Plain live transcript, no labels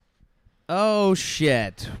Oh,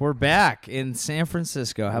 shit. We're back in San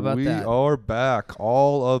Francisco. How about that? We are back,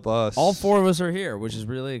 all of us. All four of us are here, which is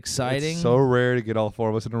really exciting. It's so rare to get all four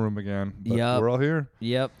of us in a room again. But Yep. we're all here.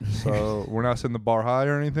 Yep. So we're not setting the bar high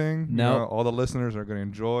or anything. No. You know, all the listeners are going to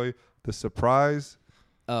enjoy the surprise.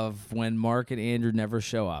 Of when Mark and Andrew never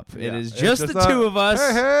show up. It Yeah, is it's just the two of us.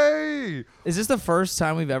 Hey! Is this the first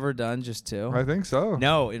time we've ever done just two? I think so.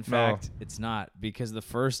 No, in fact, it's not. Because the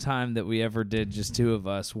first time that we ever did just two of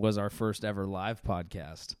us was our first ever live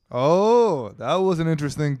podcast. Oh, that was an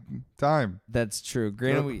interesting time. That's true.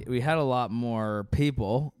 Granted, we had a lot more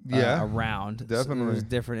people around. Definitely. So it was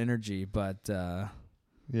different energy, but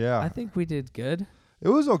Yeah. I think we did good. It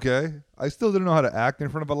was okay. I still didn't know how to act in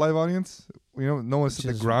front of a live audience. You know, no one set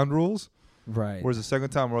the Just- ground rules. Right. Whereas the second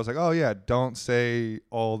time where I was like, oh, yeah, don't say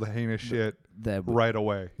all the heinous shit That right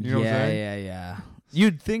away. You know what I'm saying? Yeah.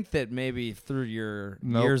 You'd think that maybe through your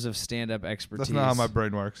Nope. years of stand-up expertise. That's not how my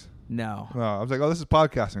brain works. No. No, I was like, oh, this is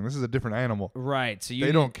podcasting. This is a different animal. Right. So you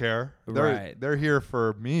They don't care. Right. They're here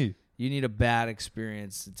for me. You need a bad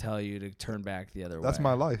experience to tell you to turn back the other way. That's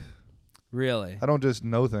my life. Really? I don't just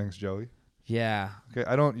know things, Joey. Yeah. Okay,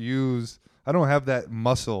 I don't have that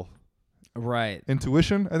muscle. Right.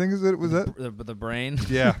 Intuition, I think was that? The brain?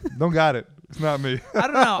 Yeah, don't got it. It's not me. I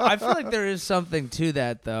don't know. I feel like there is something to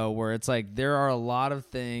that, though, where it's like there are a lot of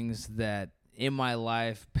things that in my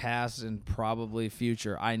life, past and probably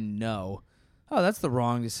future, I know, oh, that's the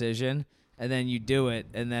wrong decision. And then you do it,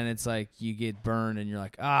 and then it's like you get burned, and you're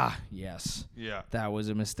like, yes, Yeah. that was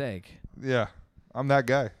a mistake. Yeah. I'm that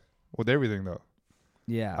guy with everything, though.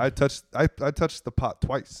 Yeah. I touched the pot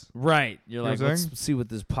twice. Right. You're You know like, what I'm let's saying? see what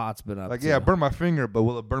this pot's been up Like, to. yeah, burn my finger, but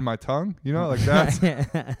will it burn my tongue? You know, like that's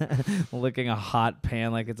Licking a hot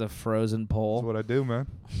pan like it's a frozen pole. what I do, man.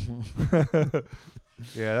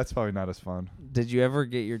 Yeah, that's probably not as fun. Did you ever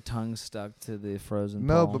get your tongue stuck to the frozen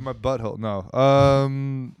No, pole? but my butthole. No.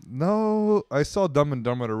 No. I saw Dumb and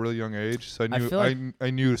Dumber at a really young age, so I I knew feel like- I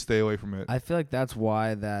knew to stay away from it. I feel like that's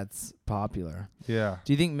why that's popular. Yeah.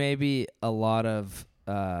 Do you think maybe a lot of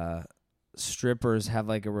strippers have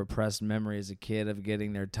like a repressed memory as a kid of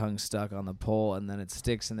getting their tongue stuck on the pole, and then it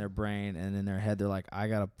sticks in their brain, and in their head they're like, I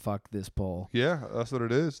gotta fuck this pole. Yeah, that's what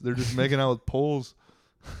it is. They're just making out with poles.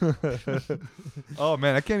 Oh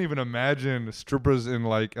man, I can't even imagine strippers in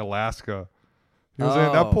like Alaska. You know what I'm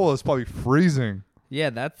saying? That Oh. pole is probably freezing.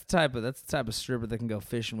 Yeah, that's the type of stripper that can go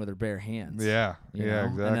fishing with her bare hands. Yeah. you Yeah, know?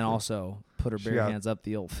 exactly. And then also put her She bare got- hands up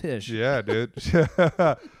the old fish. Yeah, dude.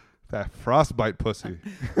 That frostbite pussy.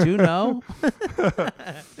 Do you know?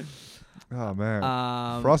 Oh man.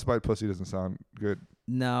 Um, Frostbite pussy doesn't sound good.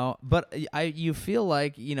 No, but you feel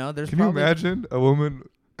like, there's Can you probably, imagine a woman?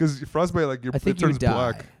 Because frostbite, like I think it you turns would die.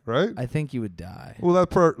 black, right? I think you would die. Well, that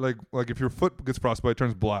part, like if your foot gets frostbite, it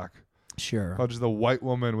turns black. Sure. Oh, just a white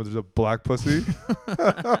woman with just a black pussy.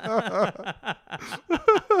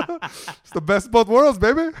 It's the best of both worlds,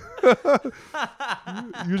 baby.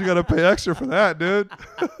 You just gotta pay extra for that, dude.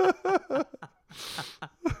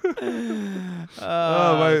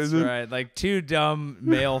 Oh, wait, that's right. Like two dumb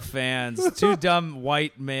male fans, two dumb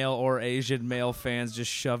white male or Asian male fans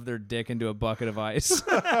just shove their dick into a bucket of ice.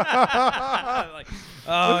 Like,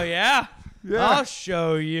 oh, yeah? Yeah. I'll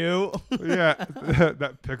show you. Yeah,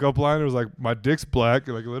 that pickup line was like, "My dick's black,"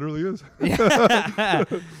 like it literally is.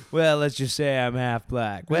 Well, let's just say I'm half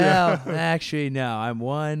black. Well, actually, no. I'm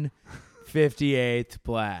 1/58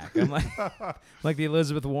 black. I'm like the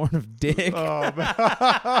Elizabeth Warren of dick. Oh man.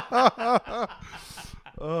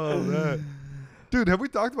 Oh man, dude, have we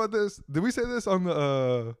talked about this? Did we say this on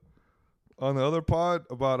the other pod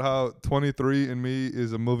about how 23andMe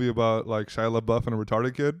is a movie about like Shia LaBeouf and a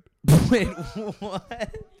retarded kid? Wait,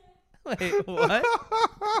 what? Wait, what?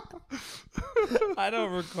 I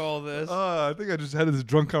don't recall this. I think I just had this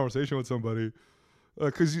drunk conversation with somebody.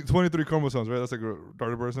 Because 23 chromosomes, right? That's like a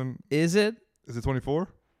retarded person. Is it? Is it 24?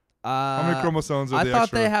 How many chromosomes are I the thought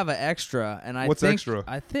extra? they have an extra, and I What's think extra?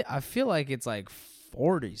 I feel like it's like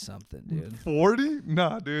 40 something, dude. 40?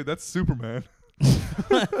 Nah, dude, that's Superman.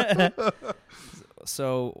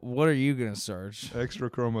 So what are you gonna search?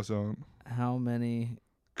 Extra chromosome. How many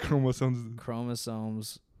Chromosomes.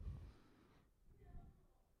 chromosomes?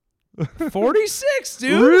 46,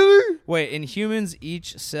 dude. Really? Wait, in humans,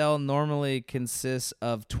 each cell normally consists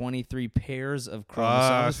of 23 pairs of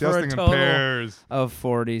chromosomes See, I was for a thinking total pairs. of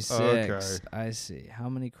 46. Okay. I see. How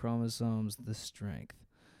many chromosomes the strength?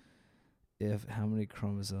 How many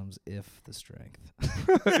chromosomes if the strength?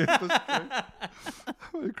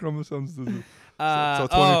 How many chromosomes does it? So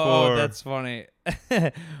 24. Oh, that's funny.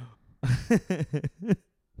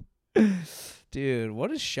 Dude,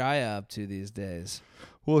 what is Shia up to these days?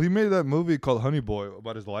 Well, he made that movie called Honey Boy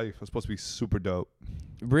about his life. It's supposed to be super dope.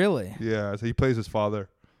 Really? Yeah, so he plays his father.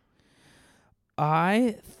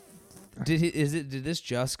 Did this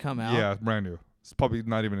just come out? Yeah, brand new. It's probably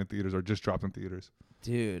not even in theaters or just dropped in theaters.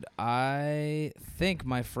 Dude, I think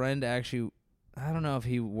my friend actually, I don't know if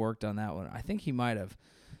he worked on that one. I think he might have.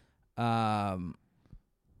 I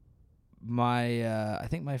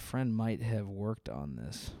think my friend might have worked on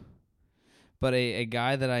this. But a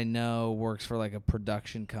guy that I know works for like a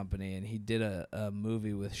production company, and he did a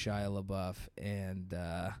movie with Shia LaBeouf, and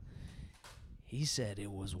he said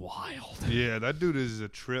it was wild. Yeah, that dude is a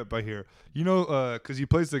trip, I hear. You know, because he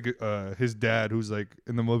plays like his dad, who's like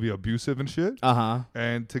in the movie abusive and shit. Uh-huh.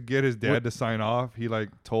 And to get his dad to sign off, he like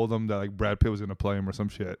told him that like Brad Pitt was gonna play him or some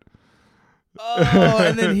shit. Oh,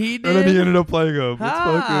 and then he did? And then he ended up playing him.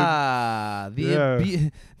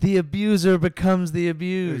 The abuser becomes the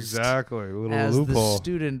abused. Exactly. A little as loophole. the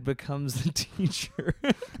student becomes the teacher.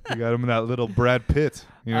 You got him in that little Brad Pitt,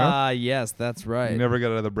 you know? Yes, that's right. You never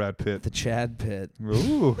got out of the Brad Pitt. The Chad Pit.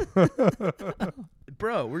 Ooh.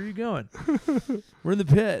 Bro, where are you going? We're in the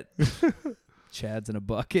pit. Chad's in a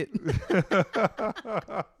bucket.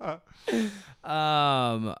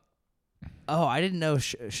 Oh, I didn't know was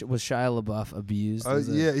Shia LaBeouf abused?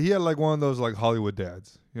 Yeah, he had like one of those like Hollywood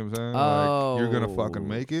dads. You know what I'm saying? Oh. Like, you're going to fucking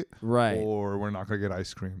make it. Right. Or we're not going to get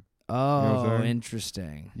ice cream. Oh, you know what I'm saying?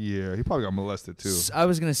 interesting. Yeah, he probably got molested too. I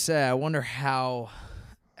was going to say, I wonder how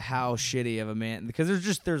shitty of a man, because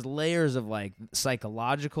there's layers of like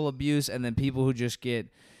psychological abuse, and then people who just get,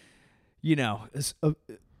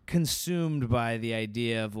 consumed by the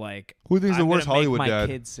idea of like, who thinks the worst Hollywood make my dad?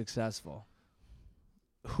 kids successful.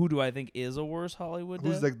 Who do I think is a worse Hollywood dad?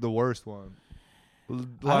 Who's like the worst one?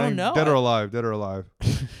 I don't know. Dead or alive? Dead or alive?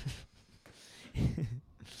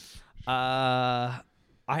 I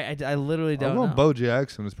literally don't know. Bo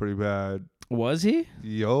Jackson is pretty bad. Was he?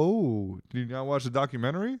 Yo, did you not watch the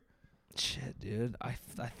documentary? Shit, dude.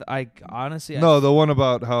 I honestly. No, the one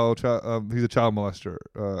about how he's a child molester.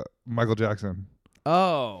 Michael Jackson.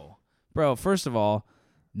 Oh, bro. First of all,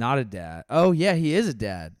 not a dad. Oh yeah, he is a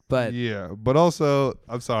dad. But yeah, but also,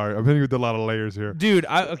 I'm sorry, I'm hitting you with a lot of layers here, dude.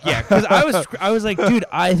 Because I was like, dude,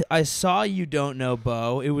 I saw You Don't Know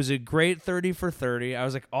Bo. It was a great 30 for 30. I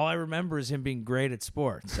was like, all I remember is him being great at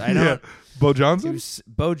sports. I don't. Yeah. Bo Johnson.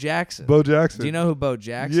 Bo Jackson. Bo Jackson. Do you know who Bo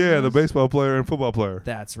Jackson? Yeah, is? the baseball player and football player.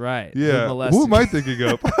 That's right. Yeah. Who am I thinking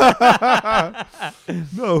of?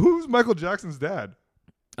 No, who's Michael Jackson's dad?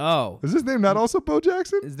 Oh, is his name not also Bo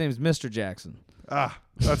Jackson? His name's Mr. Jackson. Ah,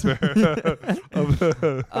 that's fair.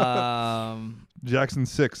 Jackson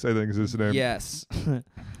 6, I think, is his name. Yes.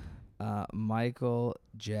 Michael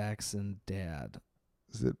Jackson dad.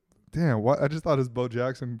 Is it? Damn, what? I just thought it was Bo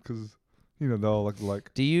Jackson because, they all look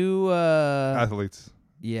like. Do you... athletes.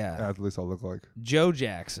 Yeah. Athletes all look like. Joe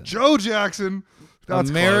Jackson. Joe Jackson! That's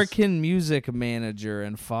American close. music manager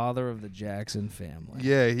and father of the Jackson family.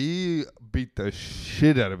 Yeah, he beat the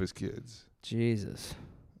shit out of his kids. Jesus.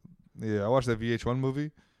 Yeah, I watched that VH1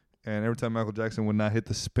 movie, and every time Michael Jackson would not hit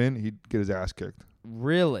the spin, he'd get his ass kicked.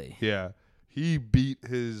 Really? Yeah. He beat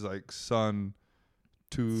his son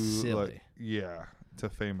to Silly. to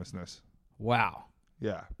famousness. Wow.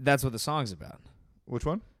 Yeah. That's what the song's about. Which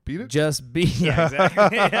one? Beat it? Just beat. Yeah,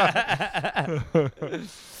 exactly.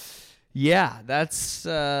 Yeah, that's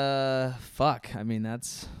fuck. I mean,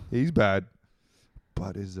 that's. He's bad.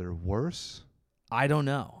 But is there worse? I don't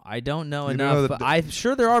know. I don't know You enough. know But I'm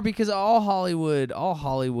sure there are, because all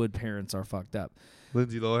Hollywood parents are fucked up.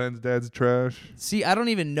 Lindsay Lohan's dad's trash. See, I don't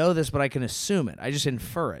even know this, but I can assume it. I just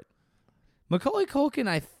infer it. Macaulay Culkin,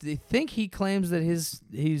 I think he claims that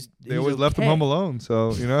They always left him home alone, so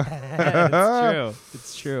It's true.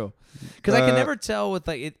 It's true. Because I can never tell with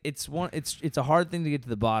it's a hard thing to get to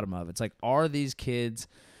the bottom of. It's like, are these kids?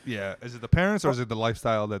 Yeah, is it the parents or is it the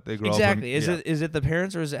lifestyle that they grow up in? Exactly. Is it the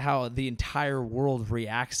parents, or is it how the entire world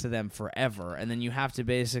reacts to them forever? And then you have to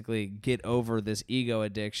basically get over this ego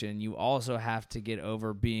addiction. You also have to get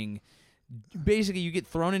over being. Basically, you get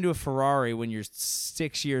thrown into a Ferrari when you're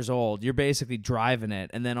 6 years old. You're basically driving it,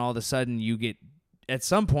 and then all of a sudden you get. At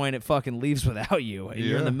some point, it fucking leaves without you. And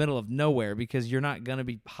you're in the middle of nowhere because you're not gonna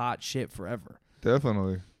be hot shit forever.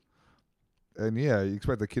 Definitely. And you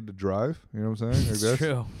expect the kid to drive. You know what I'm saying? It's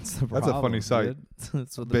true. It's the problem, that's a funny sight.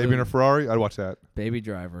 That's what Baby in a Ferrari. I'd watch that. Baby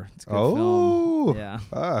Driver. It's a good film. Yeah.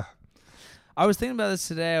 Ah. I was thinking about this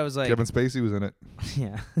today. I was like, Kevin Spacey was in it.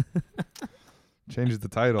 Yeah. Changes the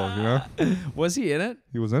title. Was he in it?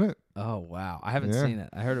 He was in it. Oh wow, I haven't seen it.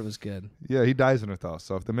 I heard it was good. Yeah, he dies in it though.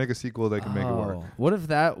 So if they make a sequel, they can make it work. What if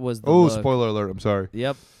that was the look? Spoiler alert! I'm sorry.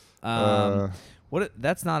 Yep.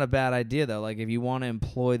 That's not a bad idea though. Like if you want to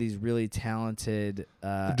employ these really talented Just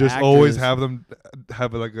actors, always have them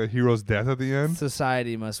have like a hero's death at the end.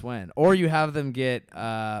 society must win. Or you have them get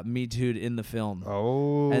Me Too'd in the film.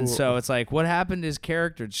 Oh. And so it's like, what happened to his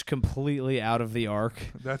character? Just completely out of the arc.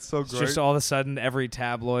 That's so It's great. just all of a sudden every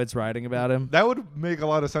tabloid's writing about him. That would make a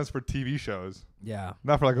lot of sense for TV shows. Yeah.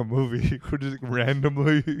 Not for like a movie. We're just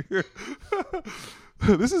randomly.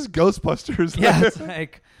 This is Ghostbusters. Yeah, it's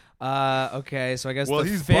like, okay, so I guess Well, the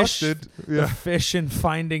he's fish, busted. the Yeah. fish in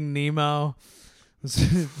Finding Nemo,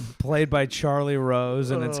 played by Charlie Rose,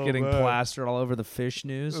 and it's Oh, getting man. plastered all over the fish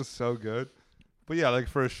news. That's so good. But yeah, like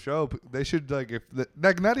for a show, they should like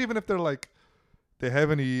like not even if they're like they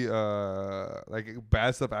have any like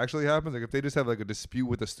bad stuff actually happens. Like if they just have like a dispute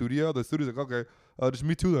with the studio's like, okay, just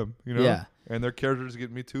Me Too them, you know? Yeah. And their characters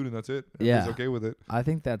get Me Too'd and that's it. Yeah. Everybody's okay with it. I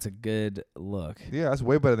think that's a good look. Yeah, that's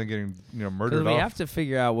way better than getting Because murdered we off. have to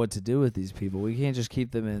figure out what to do with these people. We can't just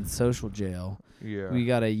keep them in social jail. Yeah. We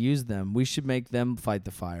got to use them. We should make them fight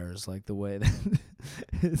the fires, like the way that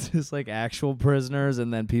it's just like actual prisoners,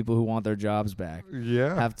 and then people who want their jobs back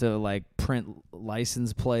Yeah. have to like print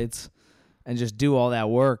license plates and just do all that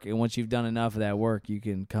work. And once you've done enough of that work, you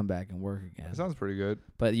can come back and work again. That sounds pretty good.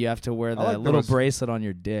 But you have to wear the like little those- bracelet on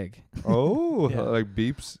your dick Oh, Yeah. like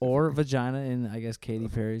beeps. or vagina in, I guess, Katy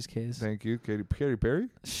Perry's case. Thank you, Katy Perry.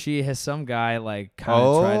 She has some guy like kind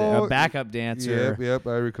of tried to, Oh, a backup dancer. Yep,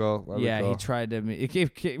 I recall. Yeah, he tried to.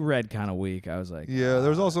 It read kind of weak. I was like, Yeah, there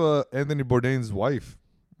was also Anthony Bourdain's wife.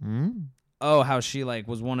 Mm? oh, how she like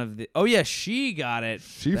was one of the. Oh yeah, she got it.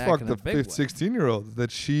 She back fucked in a the big way. 16-year-old that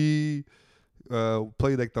she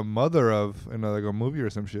played like the mother of in like a movie or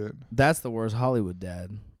some shit. That's the worst Hollywood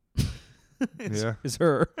dad. Yeah. Is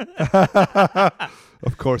her.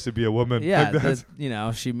 Of course, it'd be a woman. Yeah, Like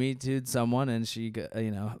that's- she Me Too'd someone and she got,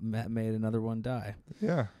 made another one die.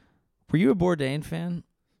 yeah. Were you a Bourdain fan?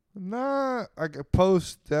 Nah,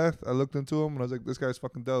 post death, I looked into him and I was like, this guy's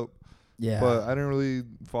fucking dope. Yeah. But I didn't really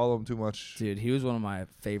follow him too much. Dude, he was one of my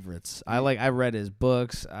favorites. I read his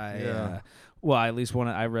books. Yeah. At least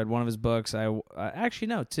I read one of his books. I actually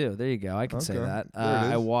no, two. There you go. I can say Okay. that. There it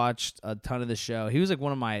I is. watched a ton of the show. He was like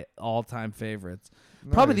one of my all-time favorites.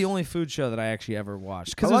 Probably the Nice. only food show that I actually ever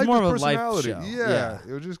watched I because it was liked more his of a life personality. show. Yeah,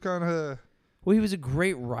 it was just kind of. Well, he was a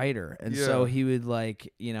great writer, and so Yeah. he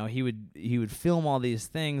would he would film all these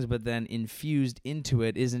things, but then infused into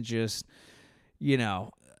it isn't just,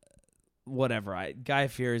 whatever. Guy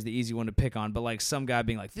Fieri is the easy one to pick on, but like some guy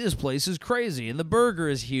being like, this place is crazy and the burger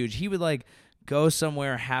is huge. He would like go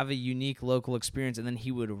somewhere, have a unique local experience, and then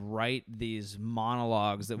he would write these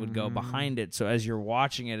monologues that would go behind it. So as you're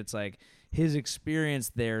watching it, it's like his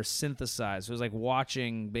experience there synthesized. So it was like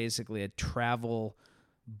watching basically a travel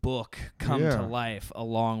book come Yeah. to life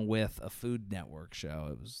along with a Food Network show.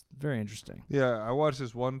 It was very interesting. Yeah, I watched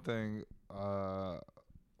this one thing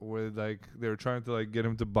where like they were trying to like get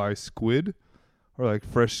him to buy squid or like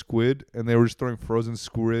fresh squid, and they were just throwing frozen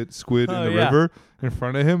squid Oh, in the yeah. river in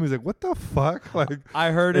front of him. He's like, "What the fuck?" Like,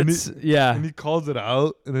 I heard And it's yeah. and he calls it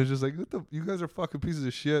out, and it's just like, "What the? You guys are fucking pieces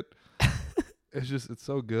of shit." It's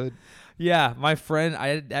so good. Yeah, my friend,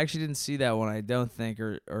 I actually didn't see that one. I don't think,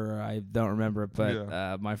 or I don't remember it. But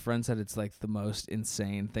Yeah. my friend said it's like the most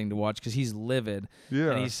insane thing to watch because he's livid,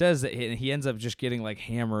 Yeah, and he says that he ends up just getting like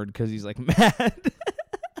hammered because he's like mad.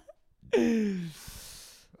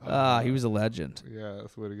 He was a legend, yeah,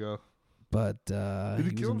 that's the way to go. but Did he he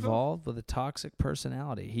was kill himself? involved with a toxic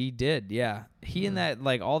personality. He did, yeah. He and that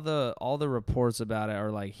like all the reports about it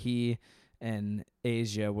are like he and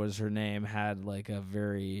Asia was her name had like a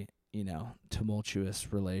very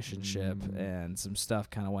tumultuous relationship, and some stuff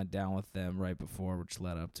kind of went down with them right before, which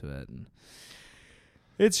led up to it, and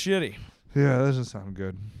it's shitty. Yeah, that doesn't sound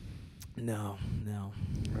good. No.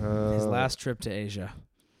 His His last trip to Asia.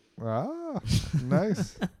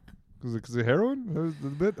 Nice. Because of heroin? That was the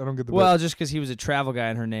bit? I don't get the Well, just because he was a travel guy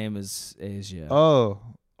and her name is Asia. bit. Oh.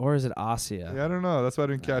 Or is it Asia? Yeah, I don't know. That's why I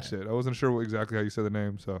didn't catch it. I wasn't sure exactly how you said the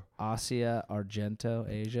name, so. Asia Argento,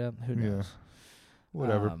 Asia? Who Yeah. knows?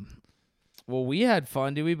 Whatever. Well, we had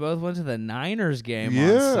fun, dude. We both went to the Niners game yeah, on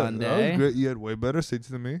that Sunday. was great. You had way better seats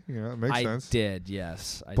than me. Yeah, it makes I sense. did,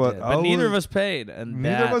 yes. I But did. I But neither of was- us paid. And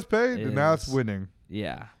Neither of that us paid, and now it's is- winning.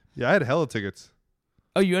 Yeah. Yeah, I had hella tickets.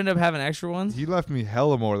 Oh, you ended up having extra ones? He left me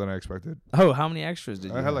hella more than I expected. Oh, how many extras did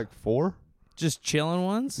you I had have? like 4. Just chilling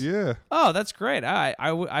ones? Yeah. Oh, that's great.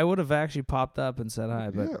 I would have actually popped up and said hi,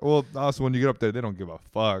 but Yeah. Well, also when you get up there, they don't give a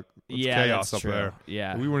fuck. It's yeah, chaos that's up true. there.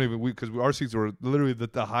 Yeah. We weren't even because our seats were literally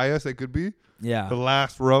the highest they could be, Yeah. the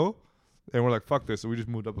last row. And we're like, fuck this. So we just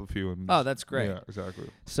moved up a few. And Oh, that's great. Yeah, exactly.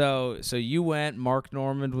 So you went. Mark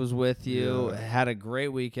Normand was with you. Yeah. Had a great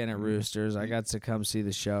weekend at Roosters. I got to come see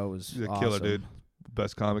the show. It was He's a awesome. killer, dude.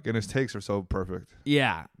 Best comic. And his takes are so perfect.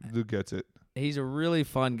 Yeah, Dude gets it. he's a really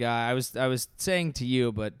fun guy. I was saying to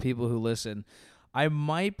you, but people who listen, I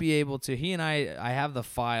might be able to. He and I have the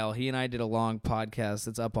file. He and I did a long podcast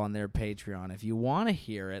that's up on their Patreon. If you want to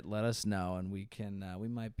hear it, let us know, and we can. We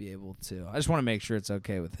might be able to. I just want to make sure it's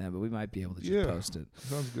okay with him, but we might be able to just post it.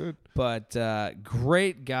 Sounds good. But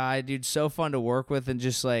great guy, dude. So fun to work with, and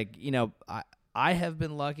just like I have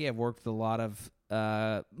been lucky. I've worked with a lot of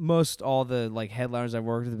most all the like headliners I've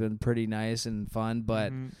worked with have been pretty nice and fun,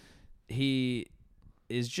 but he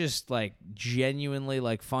is just like genuinely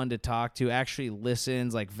like fun to talk to, actually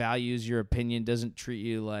listens, like values your opinion, doesn't treat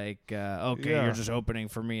you like you're just opening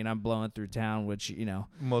for me and I'm blowing through town, which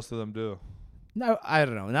Most of them do. No, I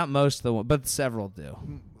don't know, not most of them, but several do.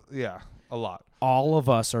 Yeah, a lot. All of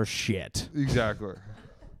us are shit. Exactly.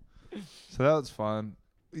 So that was fun.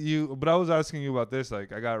 But I was asking you about this.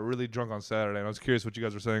 Like, I got really drunk on Saturday, and I was curious what you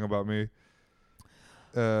guys were saying about me.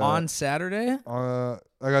 On Saturday? I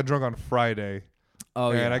got drunk on Friday.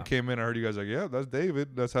 Oh, and yeah. I came in and heard you guys like, yeah, that's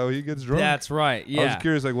David. That's how he gets drunk. That's right. Yeah. I was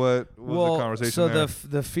curious, like, what was the conversation so there?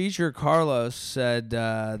 the feature Carlos said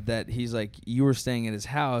that he's like, you were staying at his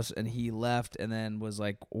house and he left and then was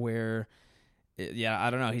like, where? Yeah, I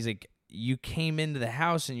don't know. He's like, you came into the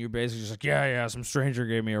house and you're basically just like, yeah, some stranger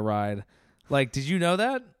gave me a ride. Like, did you know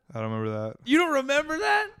that? I don't remember that. You don't remember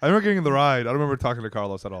that? I remember getting the ride. I don't remember talking to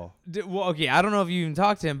Carlos at all. Well, okay, I don't know if you even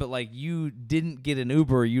talked to him, but like you didn't get an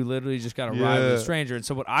Uber. You literally just got a ride with a stranger. And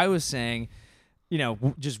so what I was saying,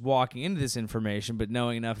 just walking into this information, but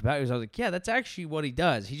knowing enough about it, I was like, yeah, that's actually what he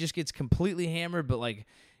does. He just gets completely hammered, but like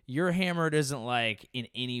your hammered isn't like in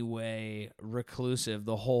any way reclusive.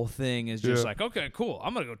 The whole thing is just like, okay, cool.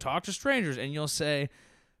 I'm going to go talk to strangers. And you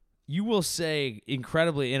will say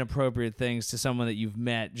incredibly inappropriate things to someone that you've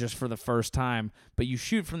met just for the first time, but you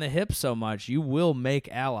shoot from the hip so much, you will make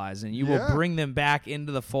allies, and you will bring them back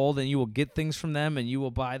into the fold, and you will get things from them, and you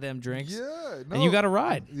will buy them drinks. Yeah. No, and you got a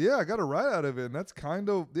ride. Yeah, I got a ride out of it, and that's kind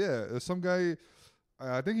of, some guy,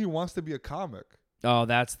 I think he wants to be a comic. Oh,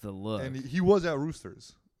 that's the look. And he was at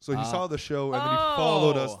Roosters. So he saw the show, and then he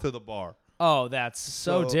followed us to the bar. Oh, that's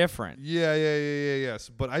so different. Yeah.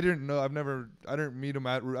 But I didn't know. I didn't meet him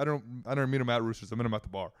at. I didn't meet him at Roosters. I met him at the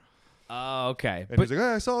bar. Oh, okay. And he's like,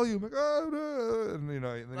 "Hey, I saw you." I'm like, "Oh, no."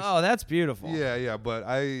 And Oh, that's beautiful. Yeah.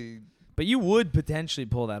 But you would potentially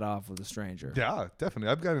pull that off with a stranger. Yeah, definitely.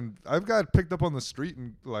 I've got picked up on the street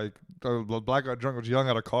and like a black guy drunk was yelling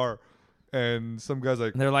at a car, and some guy's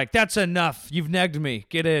like, And they're like, "That's enough. You've negged me.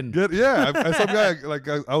 Get in." some guy like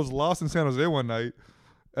I was lost in San Jose one night.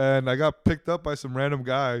 And I got picked up by some random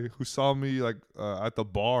guy who saw me like at the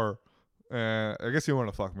bar, and I guess he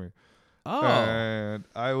wanted to fuck me. Oh. And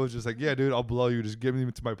I was just like, "Yeah, dude, I'll blow you. Just get me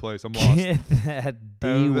to my place. I'm lost." Get that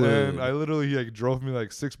And D-word. then I literally he like drove me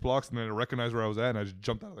like 6 blocks, and then I recognized where I was at, and I just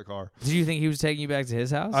jumped out of the car. Did you think he was taking you back to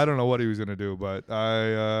his house? I don't know what he was gonna do, but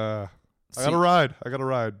I got a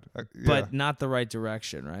ride. But not the right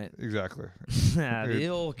direction, right? Exactly. The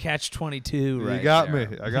old catch-22 right You got there.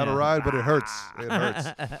 me. I got a ride, but it hurts. It hurts.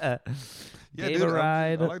 Gave a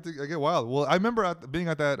ride. I like to get wild. Well, I remember being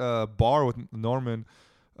at that bar with Norman,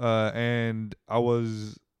 and I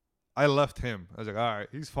left him. I was like, all right,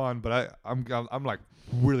 he's fun, but I'm like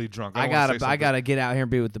really drunk. I gotta get out here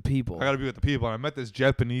and be with the people. I gotta be with the people. And I met this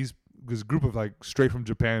group of like straight from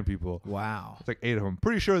Japan people. Wow. It's like 8 of them.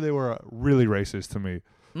 Pretty sure they were really racist to me.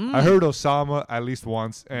 I heard Osama at least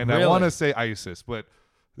once, and Really? I want to say ISIS, but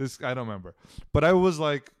I don't remember. But I was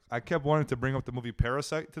like, I kept wanting to bring up the movie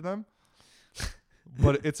Parasite to them,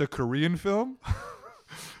 but it's a Korean film.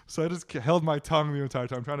 So I just held my tongue the entire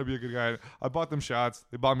time, trying to be a good guy. I bought them shots.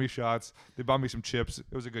 They bought me shots. They bought me some chips.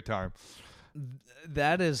 It was a good time.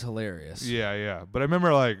 That is hilarious. Yeah. But I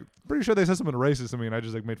remember, like, pretty sure they said something racist to me, and I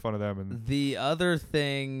just, like, made fun of them. And The other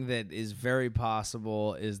thing that is very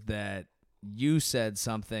possible is that you said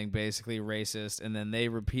something basically racist, and then they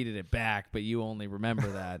repeated it back, but you only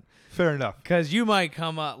remember that. fair enough. Because you might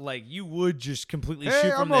come up, like, you would just completely Hey,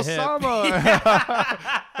 shoot from I'm the Osama. hip.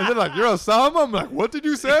 And they're like, "You're Osama?" I'm like, "What did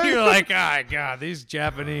you say?" You're like, oh, God, these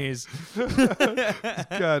Japanese.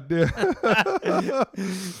 God damn.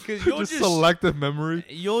 Because you'll just selective memory.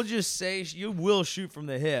 You'll just say, you will shoot from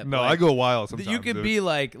the hip. No, Like, I go wild sometimes. You could dude. be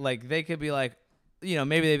like they could be like, you know,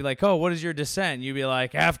 maybe they'd be like, "Oh, what is your descent?" You'd be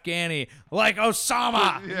like, "Afghani, like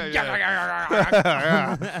Osama."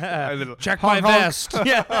 Yeah. Check my vest.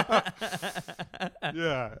 Yeah.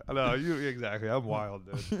 Yeah, no, you exactly. I'm wild,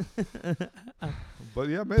 dude. But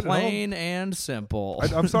yeah, I made it home. Plain and simple.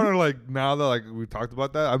 I'm starting to like now that like we talked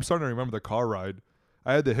about that. I'm starting to remember the car ride.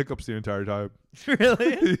 I had the hiccups the entire time.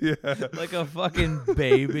 Really? Yeah. Like a fucking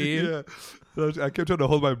baby. Yeah. I kept trying to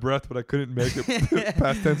hold my breath, but I couldn't make it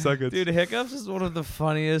past 10 seconds. Dude, hiccups is one of the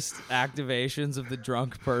funniest activations of the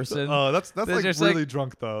drunk person. Oh, that's They're like just really like-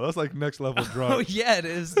 drunk though. That's like next level drunk. Oh yeah, it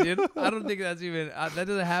is, dude. I don't think that's even that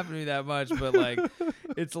doesn't happen to me that much, but like,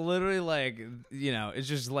 it's literally like, you know, it's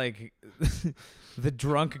just like the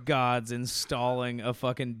drunk gods installing a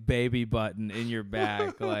fucking baby button in your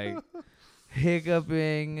back, like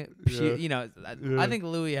hiccuping. Yeah. You know, Yeah. I think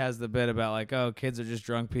Louis has the bit about like, oh, kids are just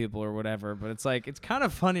drunk people or whatever, but it's like it's kind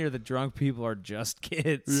of funnier that drunk people are just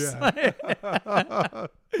kids. Yeah.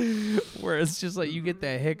 Where it's just like you get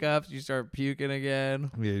the hiccups, you start puking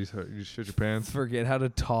again, Yeah, you shit your pants. forget how to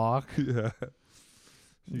talk. Yeah.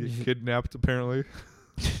 You get kidnapped apparently.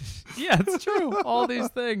 Yeah, it's true. All these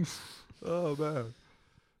things. Oh man.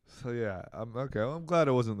 So yeah, I'm okay. Well, I'm glad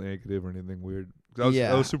it wasn't negative or anything weird. I was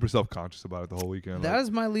Yeah. super self conscious about it the whole weekend. That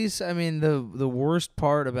is my least. I mean, the worst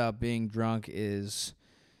part about being drunk is,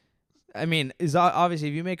 obviously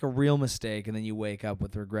if you make a real mistake and then you wake up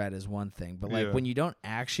with regret is one thing. But like Yeah. when you don't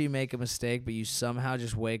actually make a mistake, but you somehow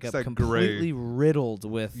just wake It's up that completely riddled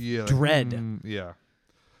with yeah, like, dread. yeah.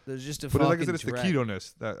 There's just a But fucking like I said, it's dread. the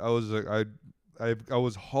keto-ness that I was like I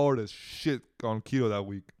was hard as shit on keto that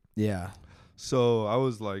week. Yeah. So I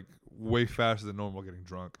was like way faster than normal getting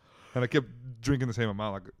drunk, and I kept drinking the same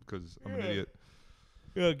amount, like because I'm an idiot.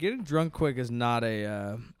 Yeah, getting drunk quick is not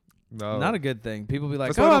a No, not a good thing. People be like,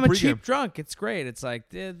 That's why I "Oh, don't I'm a pregame." cheap drunk. It's great." It's like,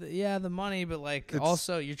 yeah, the money, but like It's-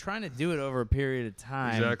 also you're trying to do it over a period of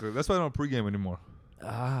time. exactly. That's why I don't pregame anymore.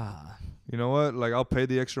 Ah. You know what? Like I'll pay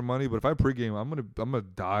the extra money, but if I pregame, I'm gonna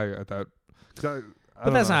die at that. 'Cause I But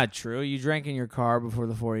don't that's know. not true. You drank in your car before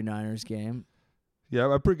the 49ers game. Yeah,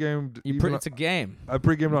 I pregamed. It's a game. I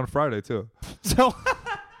pregamed on Friday too. So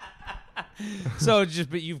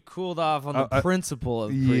but you've cooled off on the principle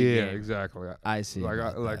of pregame. Yeah, exactly. I see. Like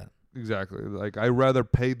about that. exactly. Like I rather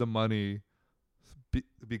pay the money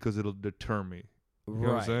because it'll deter me. You know what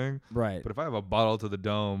I'm Right. saying? Right. But if I have a bottle to the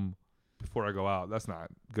dome before I go out, that's not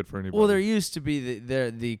good for anybody. Well, there used to be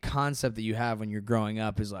the concept that you have when you're growing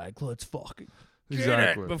up is like, let's fucking get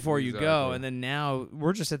exactly it before you go. exactly. And then now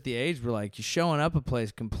we're just at the age where like you showing up a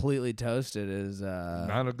place completely toasted is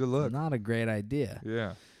not a good look. not a great idea.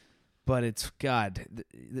 Yeah. But it's God.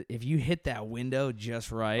 If you hit that window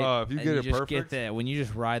just right, Oh, if you and get it just perfect. get that when you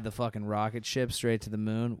just ride the fucking rocket ship straight to the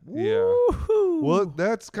moon. Yeah. Woo-hoo. Well,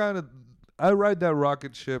 that's kind of. I ride that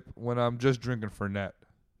rocket ship when I'm just drinking Fernet.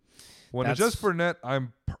 When it's just Fernet,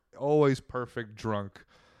 I'm always perfect drunk.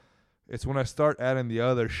 It's when I start adding the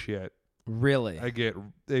other shit, Really? I get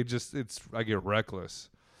reckless.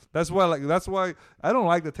 That's why I don't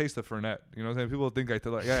like the taste of Fernet. You know what I'm saying? People think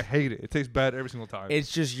I hate it. It tastes bad every single time.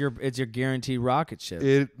 It's just your guaranteed rocket ship.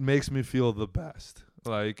 It makes me feel the best.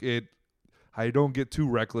 I don't get too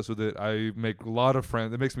reckless with it. I make a lot of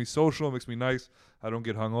friends. It makes me social. It makes me nice. I don't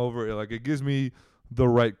get hungover. It gives me the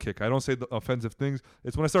right kick. I don't say the offensive things.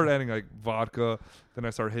 It's when I start adding like vodka, then I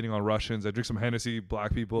start hitting on Russians. I drink some Hennessy,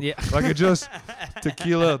 black people. Yeah.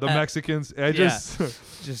 Tequila, the Mexicans. You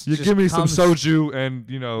just give me some comes- soju and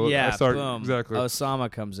Yeah, I start boom. exactly.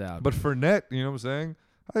 Osama comes out. But Fernet, you know what I'm saying?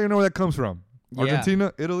 I don't even know where that comes from. Yeah.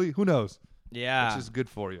 Argentina, Italy, who knows? yeah. It's just good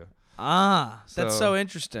for you. That's So, so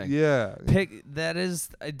interesting. Yeah.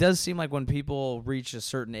 It does seem like when people reach a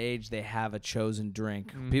certain age, they have a chosen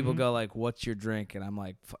drink. People Mhm. go like, "What's your drink?" And I'm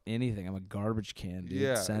like, anything. I'm a garbage can, dude.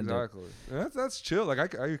 Yeah, Send it." exactly. And that's chill. Like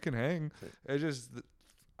I can hang.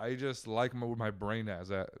 I just like where my brain is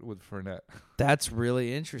at with Fernet. That's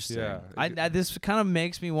really interesting. Yeah. This kind of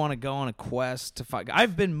makes me want to go on a quest to find.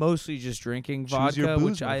 I've been mostly just drinking Choose your vodka,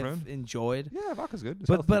 booze, which my I've friend. enjoyed. Yeah, vodka's good. It's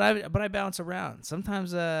But healthy. I bounce around.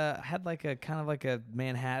 Sometimes I had like a kind of like a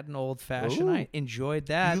Manhattan old fashioned. Ooh. I enjoyed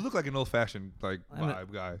that. You look like an old fashioned I'm a-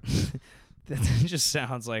 vibe guy. That just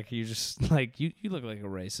sounds like you just like you look like a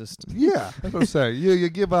racist. Yeah, that's what I'm saying. You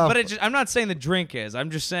give off. But I'm not saying the drink is. I'm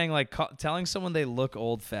just saying like telling someone they look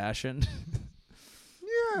old fashioned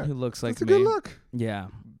yeah, who looks like that's a me. good look. Yeah.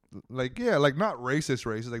 Like not racist,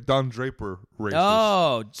 like Don Draper racist.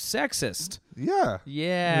 Oh, sexist. Yeah.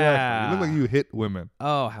 Yeah. Exactly. You look like you hit women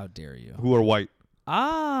Oh, how dare you? who are white.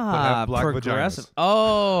 Ah, have black progressive. vaginas.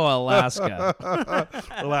 Oh, Alaska.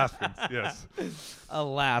 Alaskans, yes.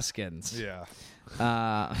 Alaskans. Yeah.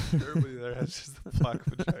 Everybody there has just a black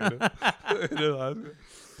vagina in Alaska.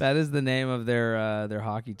 That is the name of their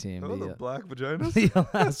hockey team. Oh, the black vaginas? The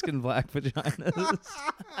Alaskan Black Vaginas.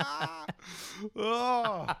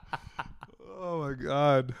 Oh my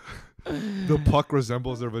God. The puck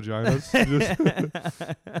resembles their vaginas.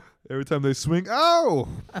 Every time they swing, ow!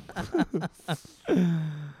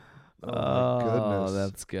 Oh my goodness.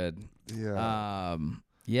 That's good. Yeah.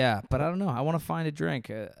 Yeah, but I don't know. I want to find a drink.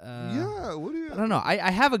 Yeah, what do you? I don't know.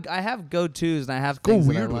 I have go-tos and I have Go things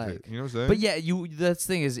weird that I with like. it. You know what I'm saying? But yeah, that's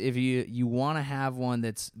the thing is if you want to have one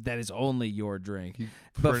that is only your drink.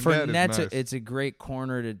 But for Fernet is Nets, nice. it's a great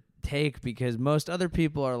corner to take because most other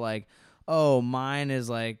people are like, oh, mine is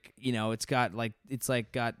like, it's got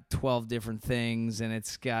 12 different things and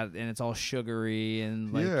it's all sugary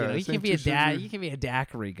and like, Yeah, you same can be too you can be a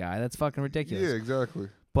daiquiri guy. That's fucking ridiculous. Yeah, exactly.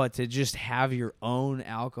 But to just have your own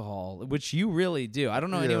alcohol, which you really do. I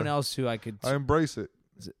don't know anyone else who I could I embrace it.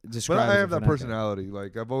 describe. But I as a have that Fernet guy. personality.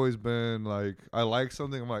 Like I've always been like, I like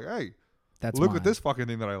something. I'm like, hey, That's look mine. at this fucking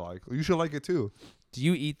thing that I like. You should like it too. Do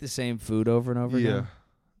you eat the same food over and over again?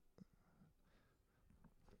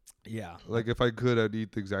 Yeah. Like if I could, I'd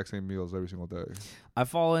eat the exact same meals every single day. I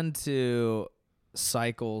fall into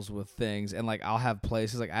cycles with things and like I'll have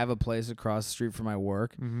places like I have a place across the street from my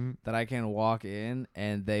work that I can walk in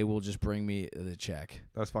and they will just bring me the check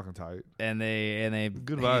That's fucking tight. and they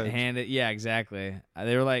Good vibes. hand it. Yeah, exactly.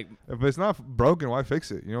 They were like, If it's not broken, why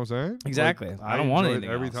fix it? You know what I'm saying? exactly. Like, I don't want enjoy anything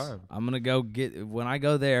it every else. time. I'm gonna go get when I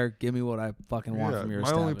go there. Give me what I fucking want from your my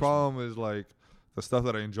only establishment. problem is like the stuff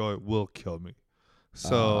that I enjoy will kill me,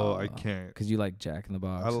 so I can't. Because you like Jack in the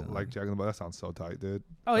Box. I don't like Jack in the Box. That sounds so tight, dude.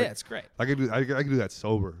 Oh like, yeah, it's great. I could do that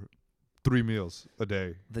sober, 3 meals a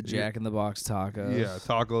day. The Jack in the Box tacos. Yeah,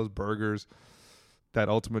 tacos, burgers, that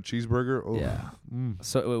ultimate cheeseburger. Oh, Yeah.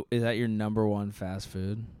 So is that your number one fast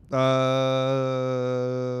food?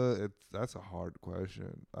 That's a hard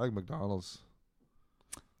question. I like McDonald's.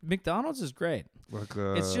 McDonald's is great. Like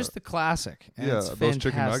It's just the classic. And yeah, it's those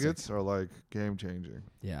chicken fantastic. nuggets are like game changing.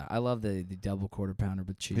 Yeah, I love the double quarter pounder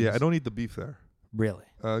with cheese. Yeah, I don't eat the beef there. Really.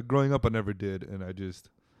 Growing up, I never did, and I just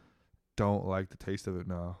don't like the taste of it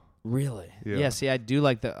now. Really? Yeah. See, I do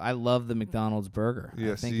like I love the McDonald's burger.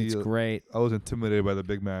 Yeah, I think see, it's great. I was intimidated by the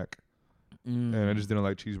Big Mac, and I just didn't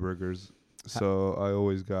like cheeseburgers. So I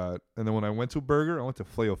always got, and then when I went to burger, I went to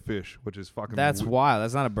Filet-O-Fish, which is fucking. That's wild.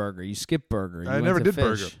 That's not a burger. You skip burger. I You never went to did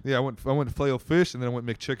burger. fish. Yeah, I went Filet-O-Fish, and then I went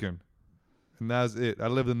McChicken, and that's it. I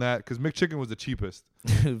lived in that because McChicken was the cheapest.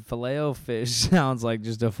 Dude, Filet-O-Fish sounds like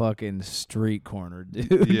just a fucking street corner,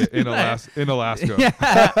 dude. Yeah, in Alaska.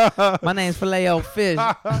 Yeah. My name's Filet-O-Fish.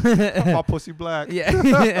 My pussy black.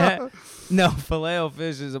 Yeah. No,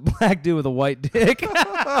 Filet-O-Fish is a black dude with a white dick.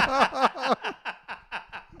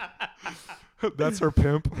 That's her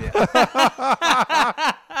pimp.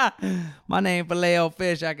 My name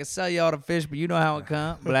Filet-O-Fish. I can sell you all the fish, but you know how it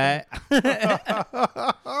come, black.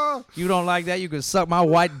 You don't like that? You can suck my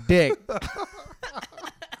white dick.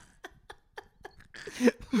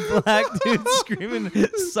 Black dude screaming,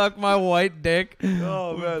 "Suck my white dick!"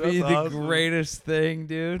 Oh man, would be that's the awesome. greatest thing,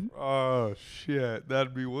 dude. Oh shit,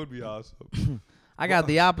 would be awesome. I got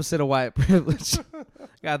the opposite of white privilege.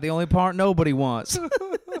 Got the only part nobody wants.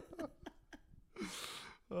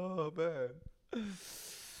 Oh man.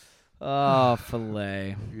 Oh,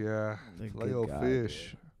 filet. Yeah, The good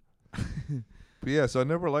Filet-O-Fish. But yeah, so I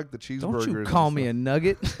never liked the cheeseburgers. Don't you call me a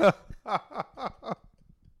nugget.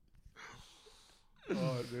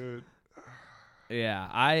 Oh, dude. Yeah,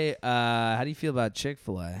 how do you feel about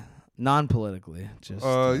Chick-fil-A? Non-politically, just.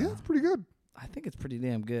 Yeah, it's pretty good. I think it's pretty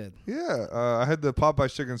damn good. Yeah, I had the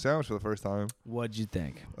Popeye's chicken sandwich for the first time. What'd you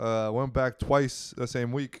think? Went back twice the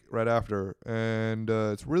same week right after, and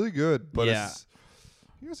it's really good. But Yeah.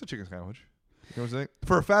 it's a chicken sandwich. You know what I'm saying?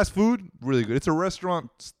 For a fast food, really good. It's a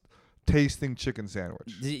restaurant tasting chicken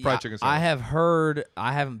sandwich, fried chicken sandwich. I have heard.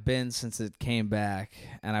 I haven't been since it came back,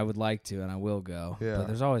 and I would like to, and I will go. Yeah. But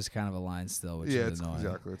there's always kind of a line still, which Yeah, is it's annoying.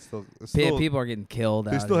 exactly. It's still People are getting killed.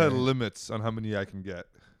 they out still had here. limits on how many I can get.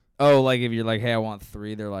 Oh, like if you're like, hey, I want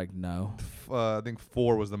 3, they're like, no. I think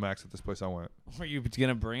 4 was the max at this place I went. Were you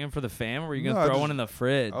gonna bring them for the fam, or were you No, gonna I throw just- one in the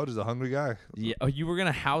fridge? I was just a hungry guy. Yeah. Oh, you were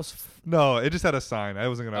gonna house. No, it just had a sign. I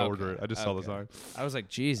wasn't gonna Okay, order it. I just saw the sign. I was like,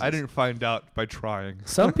 Jesus. I didn't find out by trying.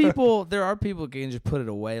 Some people, there are people who can just put it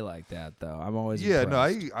away like that, though. I'm always Yeah,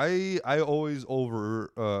 impressed. no, I always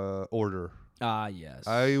over order. Ah, yes.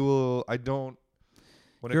 I don't.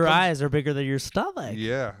 When it Your comes- eyes are bigger than your stomach.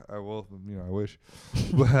 Yeah, I will. I wish.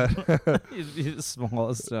 But You the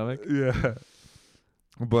smallest stomach. yeah,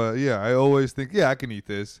 but yeah, I always think, yeah, I can eat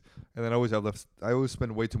this, and then I always have left. I always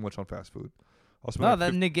spend way too much on fast food. I'll spend No, like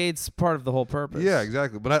that negates part of the whole purpose. yeah,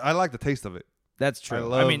 exactly. But I like the taste of it. That's true. I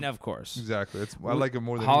love- mean, of course. Exactly. I like it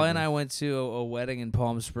more than Holly and anything. I went to a wedding in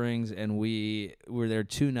Palm Springs, and we were there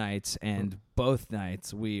 2 nights, and both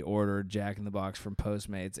nights we ordered Jack in the Box from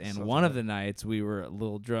Postmates, and So one of fun. the nights we were a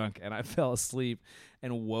little drunk, and I fell asleep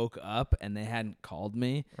and woke up, and they hadn't called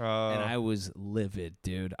me, and I was livid,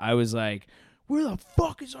 dude. I was like, where the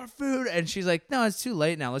fuck is our food? And she's like, no, it's too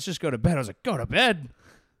late now. Let's just go to bed. I was like, go to bed?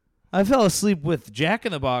 I fell asleep with Jack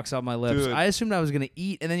in the Box on my lips. Dude. I assumed I was going to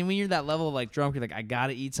eat. And then when you're that level of like drunk, you're like, I got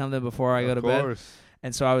to eat something before I go to of bed. course.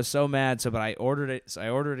 And so I was so mad. But I ordered it. So I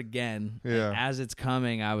ordered it again. Yeah. And as it's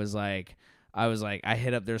coming, I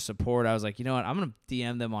hit up their support. I was like, you know what? I'm going to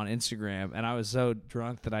DM them on Instagram. And I was so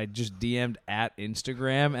drunk that I just DM'd at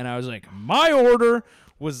Instagram. And I was like, my order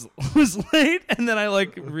was late. And then I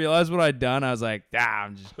like realized what I'd done. I was like,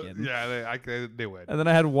 I'm just kidding. Yeah, they win. And then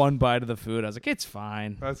I had one bite of the food. I was like, it's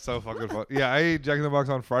fine. That's so fucking fun. Yeah, I ate Jack in the Box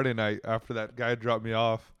on Friday night after that guy dropped me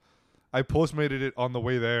off. I Postmated it on the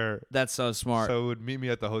way there. That's so smart. So it would meet me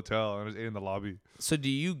at the hotel and I was in the lobby. So do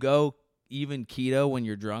you go even keto when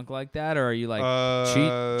you're drunk like that, or are you like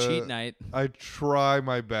cheat night? I try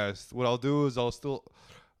my best. What I'll do is I'll stay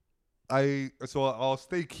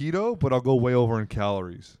keto, but I'll go way over in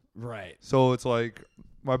calories. Right. So it's like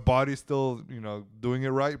my body's still, doing it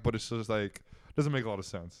right, but it's just like doesn't make a lot of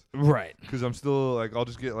sense. Right. Because I'm still like I'll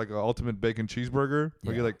just get like an ultimate bacon cheeseburger.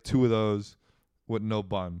 I'll Yeah. get like 2 of those with no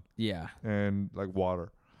bun Yeah. and like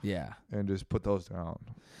water Yeah. and just put those down.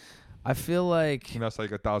 I feel like And that's like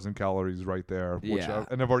 1,000 calories right there. Which Yeah.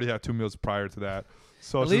 and I've already had 2 meals prior to that.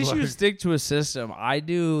 So at it's just least you like, stick to a system. I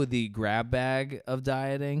do the grab bag of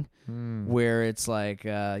dieting, where it's like,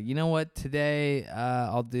 you know what? Today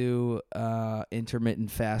I'll do intermittent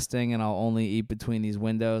fasting, and I'll only eat between these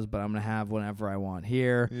windows, but I'm gonna have whenever I want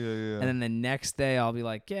here. yeah. And then the next day I'll be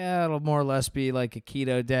like, yeah, it'll more or less be like a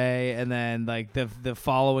keto day. And then like the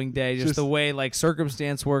following day, just the way like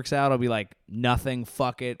circumstance works out, I'll be like, nothing,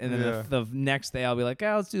 fuck it. And then Yeah. the next day I'll be like,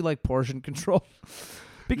 let's do like portion control.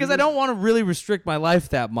 Because I don't want to really restrict my life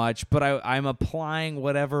that much, but I'm applying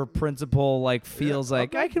whatever principle like feels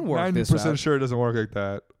like I can work this 90% out. sure it doesn't work like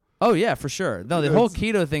that. Oh yeah, for sure. No, the whole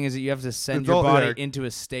keto thing is that you have to send it's your all- body yeah, into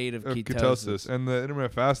a state of Ketosis. And the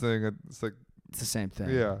intermittent fasting, it's like, It's the same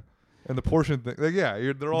thing. yeah. And the portion thing, like, yeah,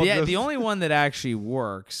 they're all The only one that actually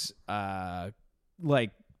works,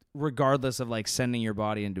 like regardless of like sending your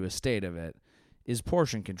body into a state of it, is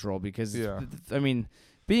portion control. Because I mean,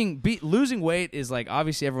 losing weight is like,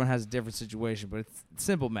 obviously everyone has a different situation, but it's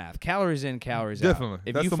simple math: calories in, calories out.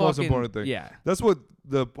 Definitely. That's the most important thing. Yeah, That's what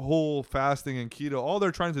the whole fasting and keto, all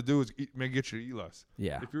they're trying to do is get you to eat less.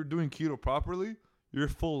 yeah, If you're doing keto properly, you're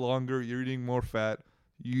full longer, you're eating more fat,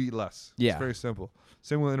 you eat less. Yeah. It's very simple.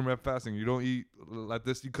 Same with intermittent fasting. You don't eat like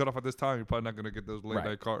this, you cut off at this time, you're probably not going to get those late Right.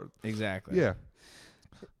 night carbs. exactly. Yeah.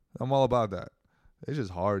 I'm all about that. It's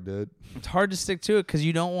just hard, dude. It's hard to stick to it because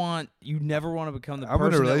you never want to become the I'm in a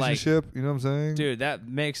person that, like, relationship, you know what I'm saying? dude, that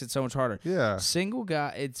makes it so much harder. Yeah. Single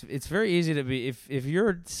guy, it's very easy to be if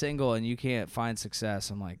you're single and you can't find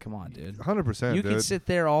success. I'm like, come on, dude. 100%, You dude. can sit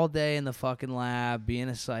there all day in the fucking lab, being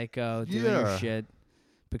a psycho, doing your Yeah. shit,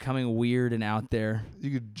 becoming weird and out there.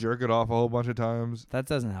 You could jerk it off a whole bunch of times. That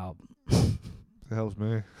doesn't help. It helps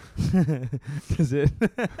me. Does it?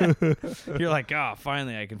 You're like,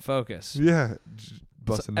 finally I can focus. Yeah.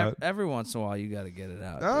 Bust a nut. Every once in a while, you got to get it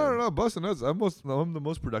out. I don't dude. know. Busting nuts. I'm the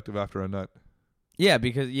most productive after a nut. Yeah,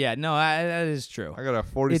 because that is true. I got a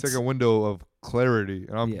 40-second window of clarity,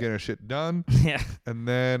 and I'm Yeah. getting shit done, Yeah, and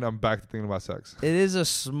then I'm back to thinking about sex. it is a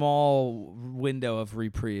small window of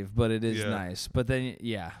reprieve, but it is Yeah. nice. But then,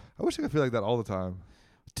 yeah, I wish I could feel like that all the time.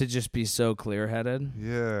 to just be so clear-headed.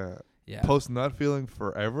 Yeah. Yeah, Post nut feeling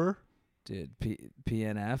forever. dude.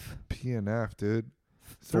 PNF, PNF, dude.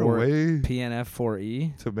 Is there a For- way PNF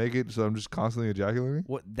 4E. to make it so I'm just constantly ejaculating?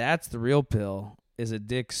 What? That's the real pill. Is a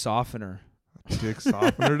dick softener. Dick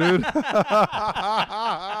softener, dude. Like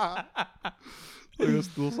a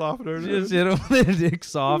stool softener, dude. Just hit him with a dick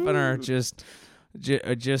softener. Just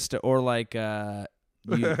or like or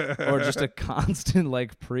just a constant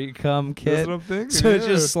like pre-cum That's kit. what I'm thinking. So yeah. it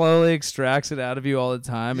just slowly extracts it out of you all the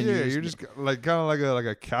time. And Yeah, you're just like kind of like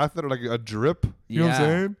a catheter, like a drip. You know what I'm Yeah.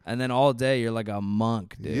 saying? And then all day you're like a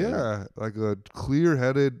monk, dude. Yeah, like a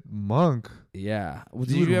clear-headed monk. Yeah. Well,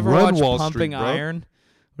 You did would you ever run watch Wall Pumping Street, bro. Iron?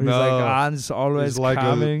 Where No. he's like, Hans always It's like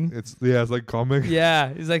calming. it's like calming.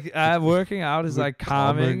 Yeah, he's like, working out is like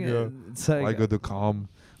calming. calming, It's like, I go to calm.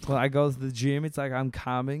 when I go to the gym, it's like I'm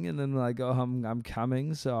calming, and then when I go home, I'm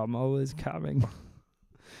coming, so I'm always coming.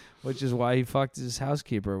 Which is why he fucked his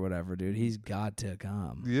housekeeper or whatever, dude. He's got to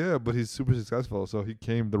come. Yeah, but he's super successful, so he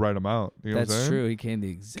came the right amount. You know what I'm That's saying? true. He came the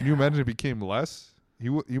exact. Can you imagine if he came less? He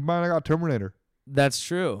might have got Terminator. That's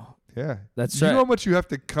true. Yeah. That's You right. know how much you have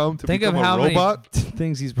to come to Think of become how a robot? many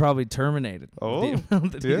things he's probably terminated. Oh, The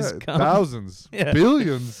amount that he's Yeah, come. thousands, Yeah.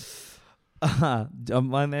 billions.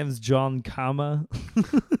 My name's John Kama.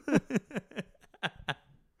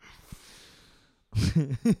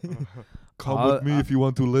 Come with me if you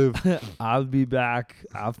want to live. I'll be back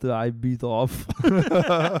after I beat off.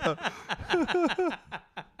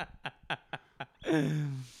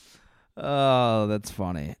 Oh, that's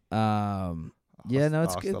funny. Yeah, no,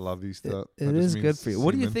 it's Hasta good. la vista. It That just is means good for you.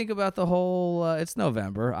 What do you semen. think about the whole? It's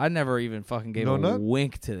November. I never even fucking gave No a nut?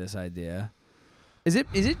 wink to this idea. Is it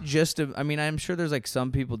just a? I mean, I'm sure there's like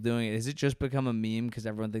some people doing it. Is it just become a meme because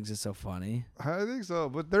everyone thinks it's so funny? I think so,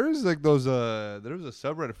 but there is like those. There's a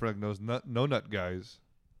subreddit for like those no nut guys,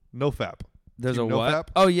 no fap. There's a Team what? NoFap?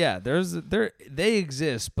 Oh yeah, they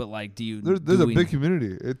exist, but like, do you? There's do a we- big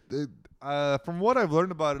community. From what I've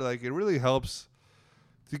learned about it, like it really helps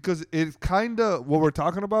because it's kind of what we're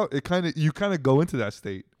talking about. You kind of go into that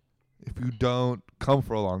state if you don't come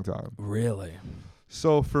for a long time. Really.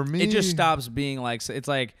 So for me, It just stops being like it's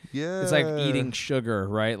like Yeah, it's like eating sugar,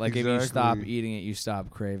 right? Like if you stop Exactly. eating it, you stop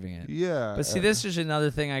craving it. Yeah, But see, this is another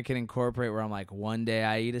thing I can incorporate where I'm like, one day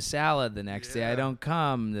I eat a salad, the next day I Yeah. don't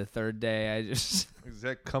come, the third day I just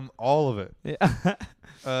exact come all of it.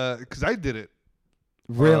 yeah. Because I did it.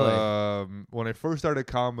 Really? When I first started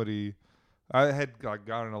comedy, I had like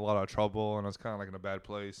gotten in a lot of trouble and I was kind of like in a bad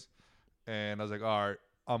place, and I was like, all right,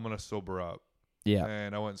 I'm gonna sober up. Yeah.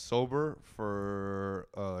 And I went sober for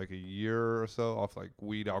like a year or so off like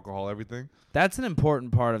weed, alcohol, everything. That's an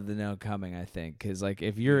important part of the no coming, I think, because like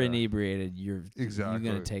if you're Yeah. inebriated, you're Exactly.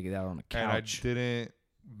 gonna take it out on a And I couch. didn't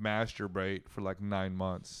masturbate for like 9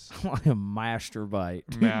 months. Like a masturbite.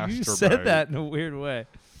 You Masturbate. said that in a weird way.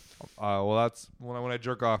 Well, that's when I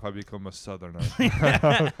jerk off, I become a southerner.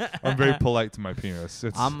 I'm very polite to my penis.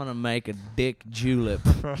 I'm gonna make a dick julep.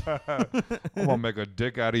 I'm gonna make a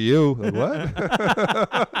dick out of you. Like,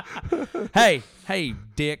 what? hey,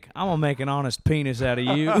 dick, I'm gonna make an honest penis out of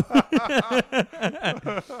you.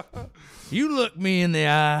 You look me in the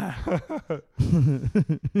eye.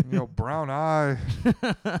 Brown eye.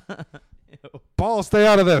 Balls, stay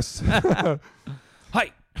out of this.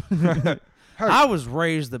 Hey. I was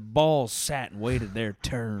raised that balls sat and waited their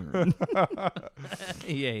turn.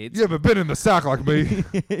 He hates, You haven't been in the sack like me.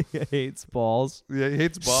 he hates balls. Yeah, he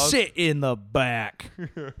hates balls. Sit in the back.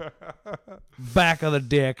 Back of the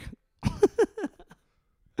dick.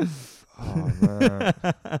 Oh man.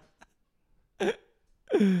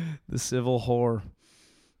 The civil whore.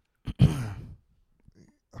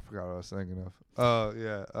 I forgot what I was thinking of.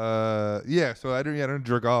 Yeah. So I didn't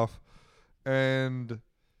jerk off, and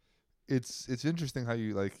it's interesting how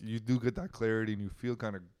you do get that clarity and you feel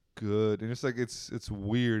kind of good, and it's like it's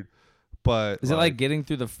weird, but Is it like getting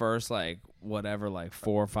through the first like 4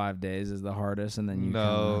 or 5 days is the hardest, and then you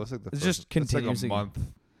no, it's like it's just continuously. It's like a month.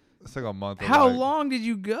 It's like a month. of, How like, long did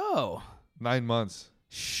you go? 9 months.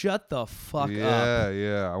 Shut the fuck up,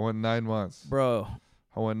 Yeah. I went 9 months. bro.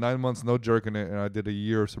 I went 9 months no jerking it, and I did a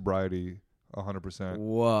year of sobriety, 100%.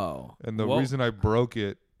 Whoa. And the reason I broke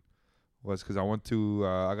it was because I went to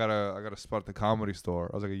I got a spot at the Comedy Store.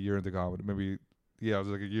 I was like a year into comedy, I was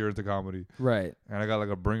like a year into comedy, Right. and I got like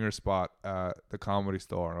a bringer spot at the Comedy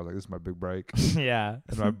Store, and I was like, this is my big break. Yeah.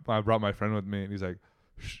 And I brought my friend with me, and he's like,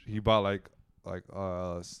 he bought like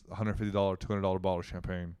 $150, $200 bottle of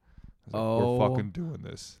champagne. I was like, we're fucking doing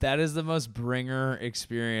this. That is the most bringer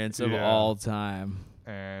experience of Yeah. all time.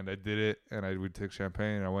 And I did it, and we took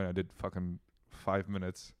champagne, and I did fucking 5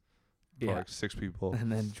 minutes for Yeah. like 6 people.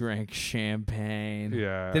 And then drank champagne.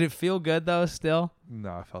 Yeah. Did it feel good though still? No,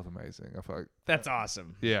 I felt amazing. I felt like, That's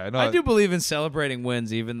awesome. yeah, no, I do believe in celebrating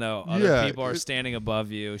wins even though other Yeah, people are standing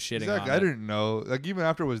above you shitting exactly. on I it. didn't know. Like even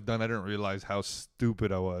after it was done, I didn't realize how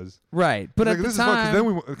stupid I was. Right. But Like, at the this is fun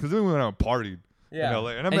time because then we went out and partied. yeah. In LA,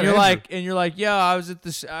 and I And met you're Andrew. like, yo,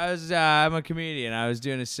 I'm a comedian. I was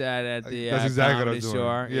doing a set at the That's exactly what I Comedy was doing.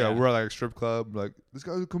 Store. Yeah, we're at like a strip club. Like this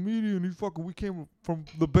guy's a comedian. We came from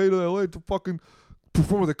the Bay to LA to fucking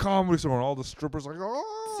perform at the Comedy Store, and all the strippers like,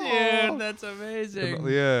 oh, Dude, that's amazing.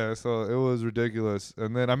 yeah. So it was ridiculous.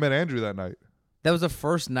 And then I met Andrew that night. That was the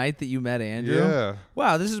first night that you met Andrew? Yeah.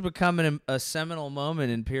 Wow, this is becoming a seminal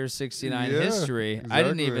moment in Pier 69 Yeah, history. I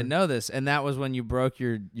didn't exactly. even know this. And that was when you broke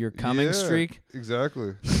your coming Yeah, streak?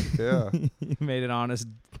 Exactly. Yeah. You made an honest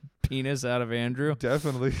penis out of Andrew?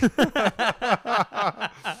 Definitely.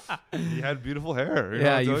 He had beautiful hair.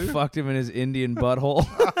 Yeah, you know what I'm you fucked him in his Indian butthole.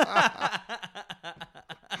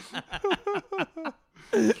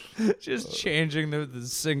 Just changing the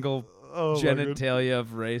single Oh my goodness. genitalia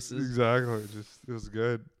of races. Exactly. It was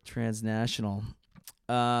good. Transnational.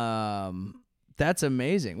 That's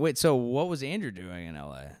amazing. Wait, so what was Andrew doing in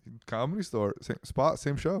LA? Comedy Store, same spot,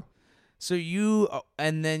 same show. So you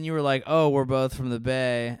and then you were like, "Oh, we're both from the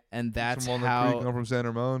Bay," and that's from Walnut how. Creek, I'm from San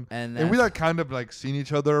Ramon. And we like kind of like seen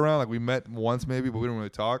each other around. Like we met once maybe, but we didn't really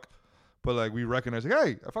talk. But like we recognized, like,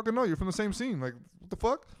 hey, I fucking know you're from the same scene. Like, what the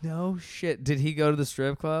fuck? no shit. Did he go to the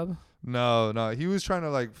strip club? No. He was trying to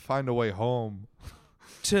like find a way home.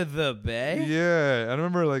 To the Bay? Yeah, I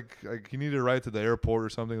remember like he needed a ride to the airport or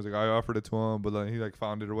something. It was like I offered it to him, but then he like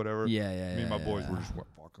found it or whatever. Yeah. Me and my boys were just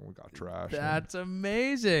fucking. We got trash. That's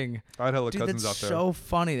amazing. I had hella Dude, cousins that's out there. so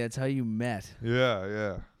funny. That's how you met.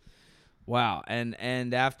 Yeah. Wow. And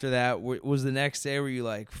after that, was the next day were you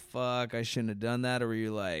like, fuck, I shouldn't have done that? Or were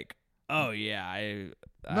you like, oh, yeah,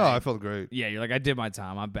 I felt great. Yeah, you're like, I did my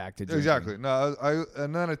time. I'm back to drinking. Exactly. No,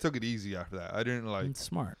 and then I took it easy after that. I didn't like. It's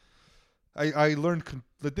smart. I learned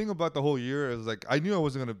the thing about the whole year is like I knew I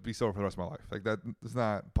wasn't gonna be sober for the rest of my life. Like that, it's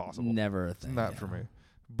not possible. Never a It's thing. not for me.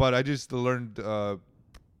 But I just learned how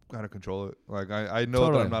to control it. Like I know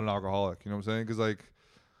Totally. that I'm not an alcoholic. You know what I'm saying? Because like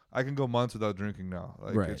I can go months without drinking now.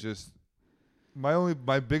 Like Right. it's just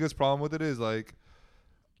my biggest problem with it is like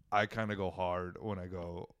I kind of go hard when I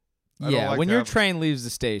go. I don't Yeah, like when to your have- train leaves the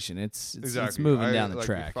station, it's Exactly. moving down the like,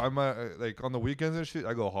 track. If I'm like on the weekends and shit,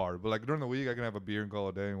 I go hard. But like during the week, I can have a beer and call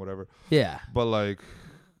it a day and whatever. Yeah. But like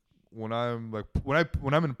when I'm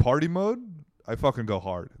in party mode, I fucking go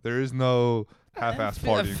hard. There is no half-ass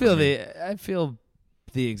partying. I feel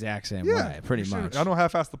the exact same way, pretty you should. much. I don't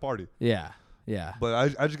half-ass the party, Yeah.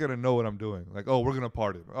 but I just gotta know what I'm doing. Like, oh, we're gonna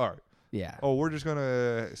party. All right. Yeah. Oh, we're just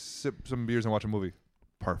gonna sip some beers and watch a movie.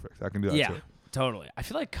 Perfect. I can do that Yeah. too. Totally. I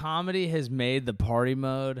feel like comedy has made the party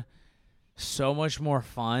mode so much more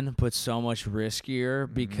fun, but so much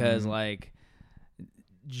riskier because, like,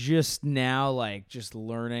 just now, like, just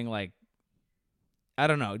learning, like, I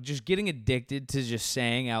don't know, just getting addicted to just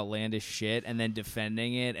saying outlandish shit and then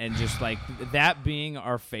defending it and just, like, that being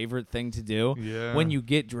our favorite thing to do. Yeah. When you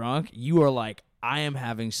get drunk, you are like, I am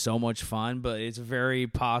having so much fun, but it's very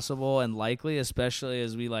possible and likely, especially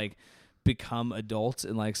as we, like, become adults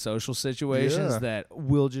in like social situations that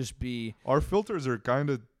will just be Our filters are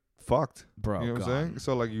kind of fucked. bro. You know what I'm gone. saying?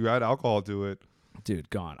 So like you add alcohol to it.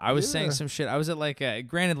 Dude, gone. I was saying Yeah. some shit. I was at like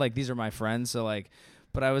granted, like these are my friends, so like,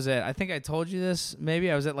 but I was at. I think I told you this.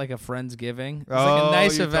 Maybe I was at like a Friendsgiving. It's like a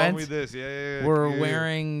nice you event. told me this. Yeah. We're yeah.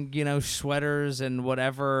 wearing, sweaters and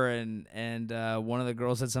whatever, and one of the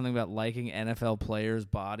girls said something about liking NFL players'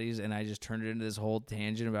 bodies, and I just turned it into this whole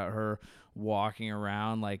tangent about her walking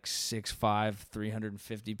around like 6'5",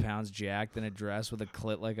 350 pounds, jacked in a dress with a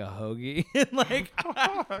clit like a hoagie, and like,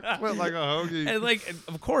 Went like a hoagie. and like,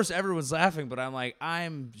 of course, everyone's laughing, but I'm like,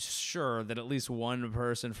 I'm sure that at least one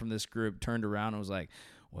person from this group turned around and was like,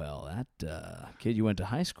 well, that kid you went to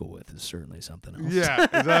high school with is certainly something else. Yeah,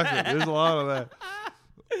 exactly. There's a lot of that.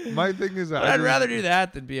 My thing is that But I'd rather do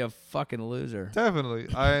that than be a fucking loser. Definitely.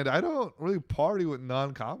 I don't really party with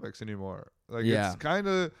non-comics anymore. Like Yeah. it's kind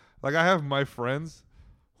of like I have my friends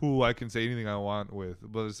who I can say anything I want with,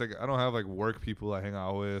 but it's like I don't have like work people I hang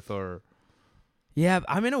out with or Yeah,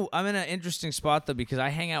 I'm in an interesting spot though because I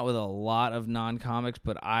hang out with a lot of non-comics,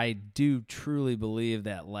 but I do truly believe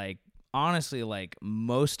that like honestly like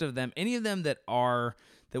most of them, any of them that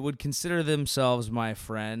would consider themselves my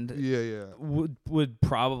friend yeah. would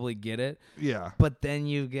probably get it. Yeah. But then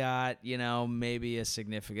you got, maybe a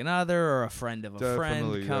significant other or a friend of a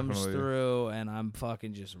friend comes through and I'm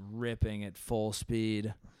fucking just ripping at full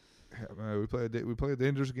speed. Yeah, man, we play a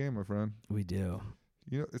dangerous game, my friend. We do.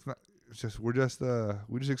 It's not it's just we just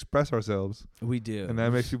express ourselves We do. and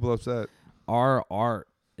that makes people upset. Our art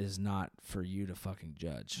is not for you to fucking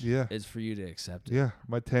judge. Yeah. It's for you to accept it. Yeah,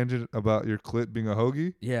 my tangent about your clit being a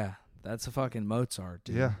hoagie. Yeah. That's a fucking Mozart,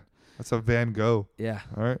 dude. Yeah. That's a Van Gogh. Yeah.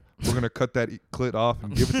 All right. We're going to cut that clit off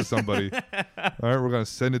and give it to somebody. All right. We're going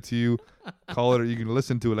to send it to you. Call it, or you can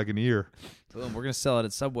listen to it like an ear. Boom. We're going to sell it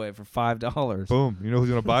at Subway for $5. Boom. You know who's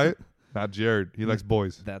going to buy it? Not Jared. He likes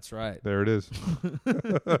boys. That's right. There it is.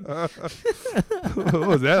 What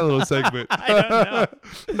was that little segment? I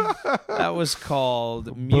don't know. That was called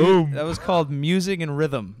Boom. That was called musing and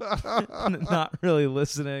rhythm. Not really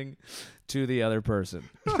listening to the other person.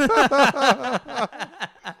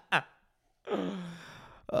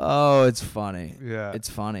 Oh, it's funny. Yeah. It's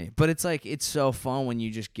funny. But it's like it's so fun when you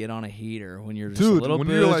just get on a heater when you're just Dude, a little when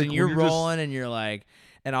boozed you're like- and you're when you're just- rolling and you're like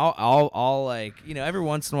and I'll like, every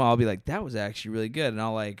once in a while I'll be like that was actually really good and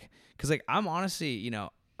I'll like cuz like I'm honestly,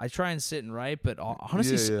 I try and sit and write, but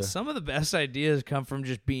honestly, Yeah. some of the best ideas come from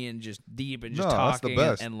just being just deep and just No, that's the talking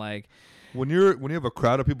best. and like. When you have a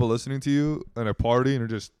crowd of people listening to you at a party and you're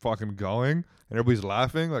just fucking going and everybody's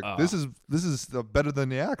laughing, like this is better than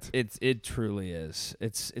the act. It truly is.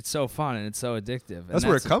 It's so fun and it's so addictive. That's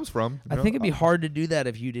where it comes from. I think it'd be hard to do that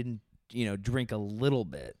if you didn't, drink a little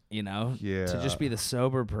bit, Yeah. to just be the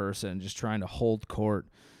sober person, just trying to hold court.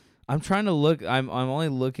 I'm trying to look. I'm only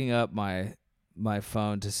looking up my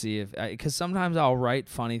phone to see if, because sometimes I'll write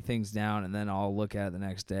funny things down and then I'll look at it the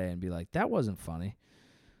next day and be like, that wasn't funny.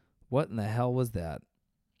 What in the hell was that?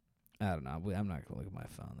 I don't know. I'm not gonna look at my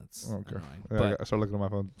phone. That's okay. annoying. Yeah, But I started looking at my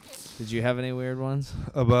phone. did you have any weird ones?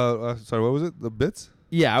 About sorry, what was it? The bits?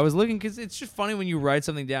 Yeah, I was looking because it's just funny when you write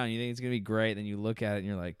something down. You think it's gonna be great, then you look at it and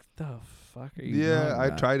you're like, "The fuck are you?" Yeah, talking I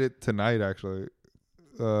about?" tried it tonight actually.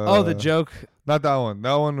 The joke. Not that one.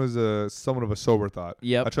 That one was somewhat of a sober thought.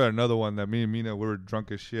 Yep. I tried another one that me and Mina we were drunk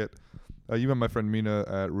as shit. You met my friend Mina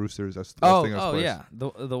at Roosters. That's Oh place. yeah,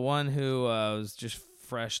 the one who was just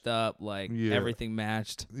freshed up, like Yeah. everything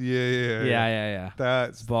matched. Yeah.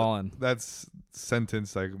 That's Ballin'. That's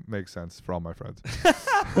sentence like makes sense for all my friends.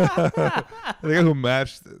 The guy who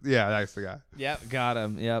matched. Yeah, that's the guy. Yep, got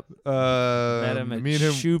him. Yep, met him at me and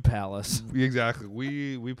him. Shoe Palace. Exactly.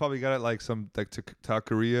 We probably got at like some like to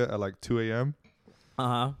Korea at like 2 a.m.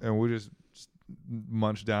 And we just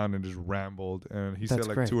munched down and just rambled. And he That's said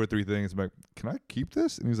like great. 2 or 3 things. I'm like, can I keep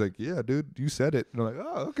this? And he's like, yeah, dude, you said it. And I'm like,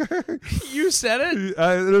 oh, okay. You said it.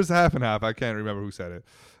 There's half and half. I can't remember who said it.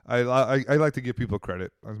 I like to give people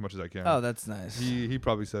credit as much as I can. Oh, that's nice. He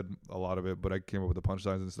probably said a lot of it, but I came up with the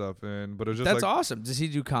punchlines and stuff. But it was just That's like, awesome. Does he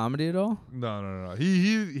do comedy at all? no.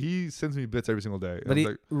 He sends me bits every single day. But I was he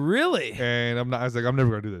like, really, and I was like, I'm never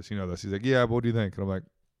gonna do this. You know this. He's like, yeah, but what do you think? And I'm like,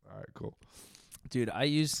 all right, cool. dude. I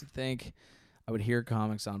used to think I would hear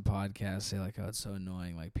comics on podcasts say like, "Oh, it's so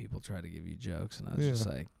annoying." Like people try to give you jokes, and I was just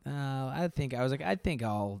like, "No." I think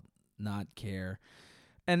I'll not care.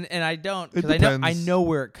 And I don't, because I know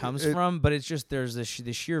where it comes from, but it's just there's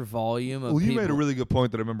the sheer volume of. Well, you people. made a really good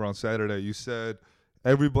point that I remember on Saturday. You said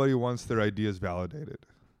everybody wants their ideas validated.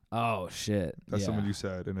 Oh shit! That's something you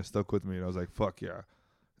said, and it stuck with me. And I was like, "Fuck yeah!"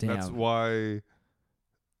 Damn. That's why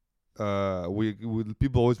we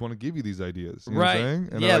people always want to give you these ideas, you know what I'm right? saying?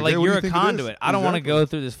 And Yeah, they're like "Hey, what do you're you a think it is?" conduit. I don't want to Exactly. go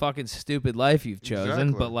through this fucking stupid life you've chosen,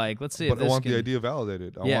 Exactly. but like, let's see But if I this want can. the idea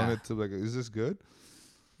validated. I Yeah. want it to like, is this good?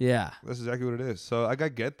 Yeah. That's exactly what it is. So I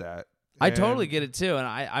get that. I totally And- get it too, and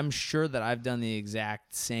I'm sure that I've done the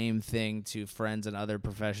exact same thing to friends in other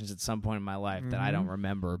professions at some point in my life that I don't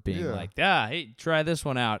remember being Yeah. like, hey, try this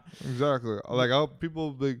one out. Exactly. Like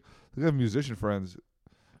people like they have musician friends,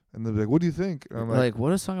 and they're like, "What do you think?" And I'm Like,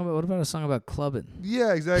 what about a song about clubbing?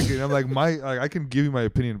 yeah, exactly. And I'm like, I can give you my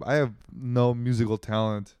opinion, but I have no musical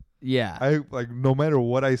talent. Yeah, I like no matter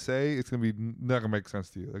what I say, it's gonna be not gonna make sense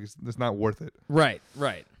to you. Like it's not worth it. right.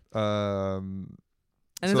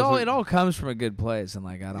 And So it all comes from a good place, and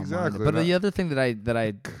like I don't mind Exactly, it. But and the other thing that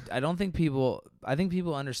I don't think people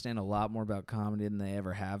understand a lot more about comedy than they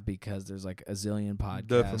ever have, because there's like a zillion podcasts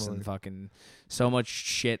Definitely. and fucking so much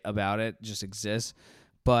shit about it just exists.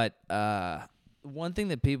 But one thing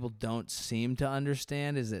that people don't seem to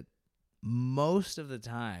understand is that most of the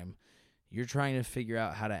time you're trying to figure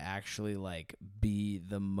out how to actually like be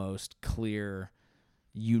the most clear,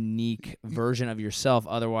 unique version of yourself.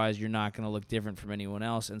 Otherwise you're not going to look different from anyone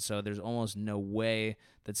else, and so there's almost no way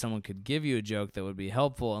that someone could give you a joke that would be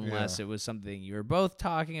helpful unless it was something you were both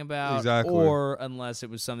talking about. Exactly. Or unless it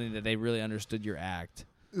was something that they really understood your act.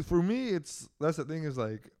 For me, that's the thing is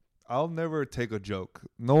like I'll never take a joke.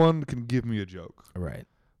 No one can give me a joke. Right.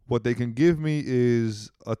 What they can give me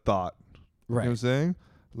is a thought. You know Right. what I'm saying?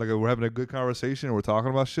 Like we're having a good conversation and we're talking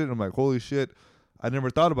about shit, and I'm like, holy shit, I never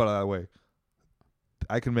thought about it that way.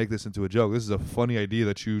 I can make this into a joke. This is a funny idea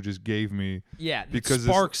that you just gave me. Yeah, Because it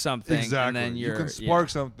sparks something. Exactly. And then you can spark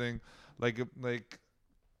something like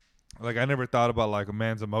I never thought about like a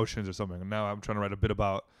man's emotions or something. And now I'm trying to write a bit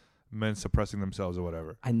about men suppressing themselves or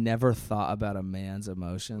whatever. I never thought about a man's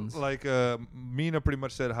emotions. Like Mina pretty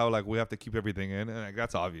much said how like we have to keep everything in, and like,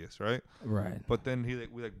 that's obvious, right? Right. But then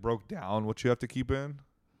we broke down what you have to keep in,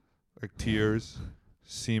 like tears,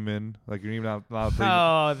 semen, like you're even not allowed to.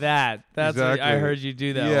 Oh, that's what I Exactly. heard you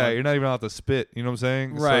do that. Yeah, one. you're not even allowed to spit. You know what I'm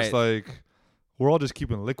saying? So Right. it's like we're all just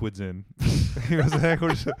keeping liquids in. You know what I'm saying? We're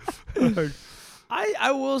just, like,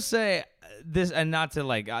 I will say this, and not to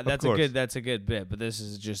like that's course. a good bit, but this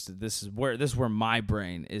is where my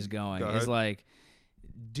brain is going. Go Is ahead. like,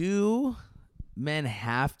 do men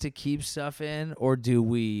have to keep stuff in, or do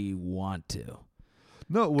we want to?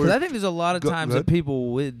 No, Because I think there's a lot of Go times ahead. that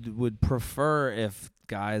people would prefer if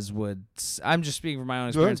guys would. I'm just speaking from my own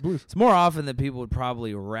experience. please. It's more often that people would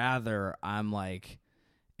probably rather I'm like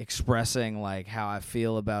expressing like how I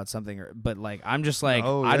feel about something, but like I'm just like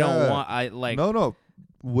Oh, I don't yeah. want. I like No.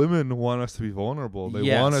 Women want us to be vulnerable.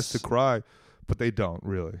 They want us to Yes. cry, but they don't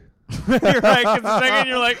really. you're right. Because the second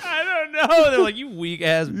you're like I don't know, they're like you weak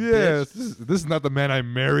ass Yeah, bitch. this is not the man I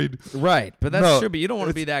married. Right, but that's No, true. But you don't want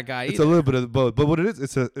to be that guy It's either. a little bit of both. But what it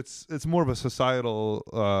is, it's more of a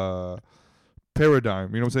societal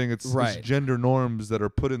paradigm. You know what I'm saying? It's Right. gender norms that are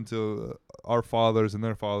put into our fathers and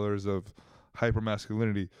their fathers of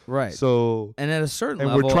hypermasculinity. Right. So And at a certain and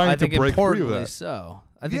we're level, trying I to think break free of importantly that. so.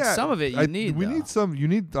 I think yeah, some of it you need. We though. need some. You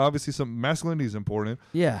need obviously some masculinity is important.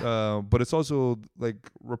 Yeah. But it's also like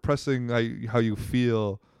repressing how you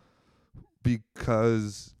feel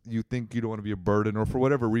because you think you don't want to be a burden, or for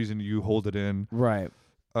whatever reason you hold it in. Right.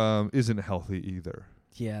 Isn't healthy either.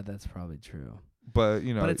 Yeah, that's probably true. But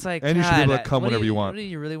you know, But it's like, and you should be able to God, come what do whenever you want. Do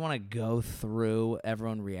you really want to go through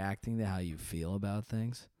everyone reacting to how you feel about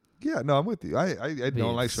things? Yeah, no, I'm with you. I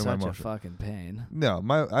don't like showing my such a emotion. fucking pain. No,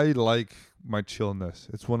 I like my chillness.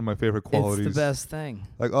 It's one of my favorite qualities. It's the best thing.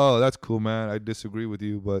 Like, oh, that's cool, man. I disagree with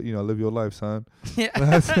you, but you know, live your life, son. Yeah.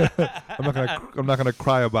 I'm not gonna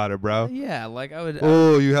cry about it, bro. Yeah, like I would.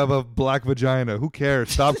 Oh, you have a black vagina. Who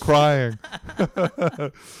cares? Stop crying.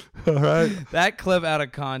 All right. That clip out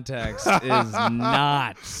of context is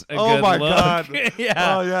not a Oh good my look. God.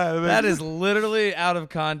 Yeah. Oh yeah. That is literally out of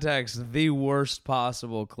context the worst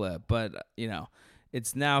possible clip. But, you know,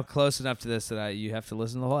 it's now close enough to this that you have to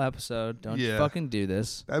listen to the whole episode. Don't Yeah. fucking do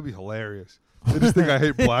this. That'd be hilarious. They just think I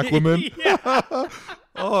hate black women. Yeah.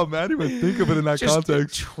 Oh man, I didn't even think of it in that Just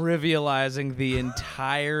context. trivializing the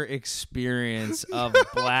entire experience of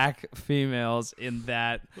black females in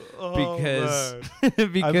that because I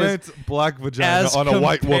because meant black vagina as on a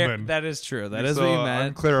white compar- woman. That is true. That is So what you I'm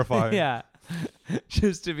meant. clarifying. Yeah.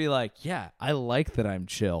 Just to be like, yeah, I like that I'm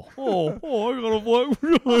chill. I got a black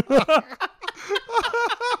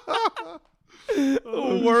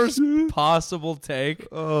the worst possible take.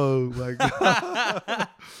 Oh my god.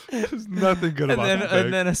 There's nothing good about that.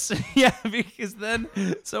 And then yeah, because then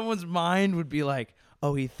someone's mind would be like,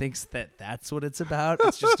 oh, he thinks that that's what it's about.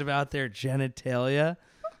 It's just about their genitalia.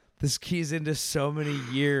 This keys into so many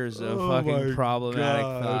years of Oh fucking my problematic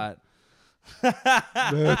God. thought.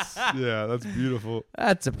 That's beautiful.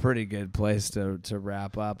 That's a pretty good place to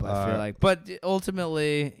wrap up, I feel like. But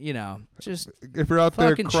ultimately, you know, just If you're out there,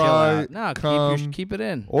 fucking chill cry, out. No, come, keep it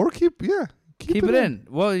in. or keep Keep it in.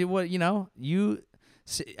 Well, you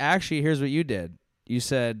actually, here's what you did. You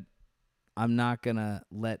said, I'm not going to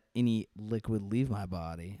let any liquid leave my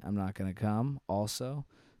body. I'm not going to come. Also,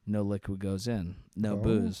 no liquid goes in. No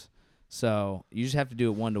booze. So you just have to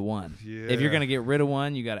do it 1-to-1. Yeah. If you're going to get rid of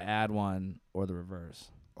one, you got to add one or the reverse.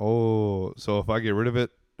 Oh, so if I get rid of it,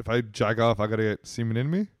 if I jack off, I gotta get semen in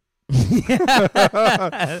me.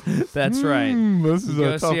 That's right. This is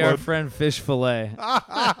Go a tough see our one. friend Fish Fillet.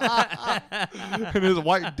 And his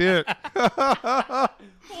white dick.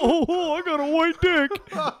 Oh, I got a white dick.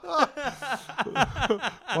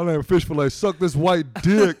 My name is Fish Fillet. Suck this white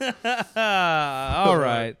dick. All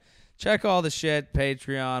right. Check all the shit.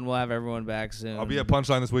 Patreon. We'll have everyone back soon. I'll be at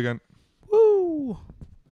Punchline this weekend.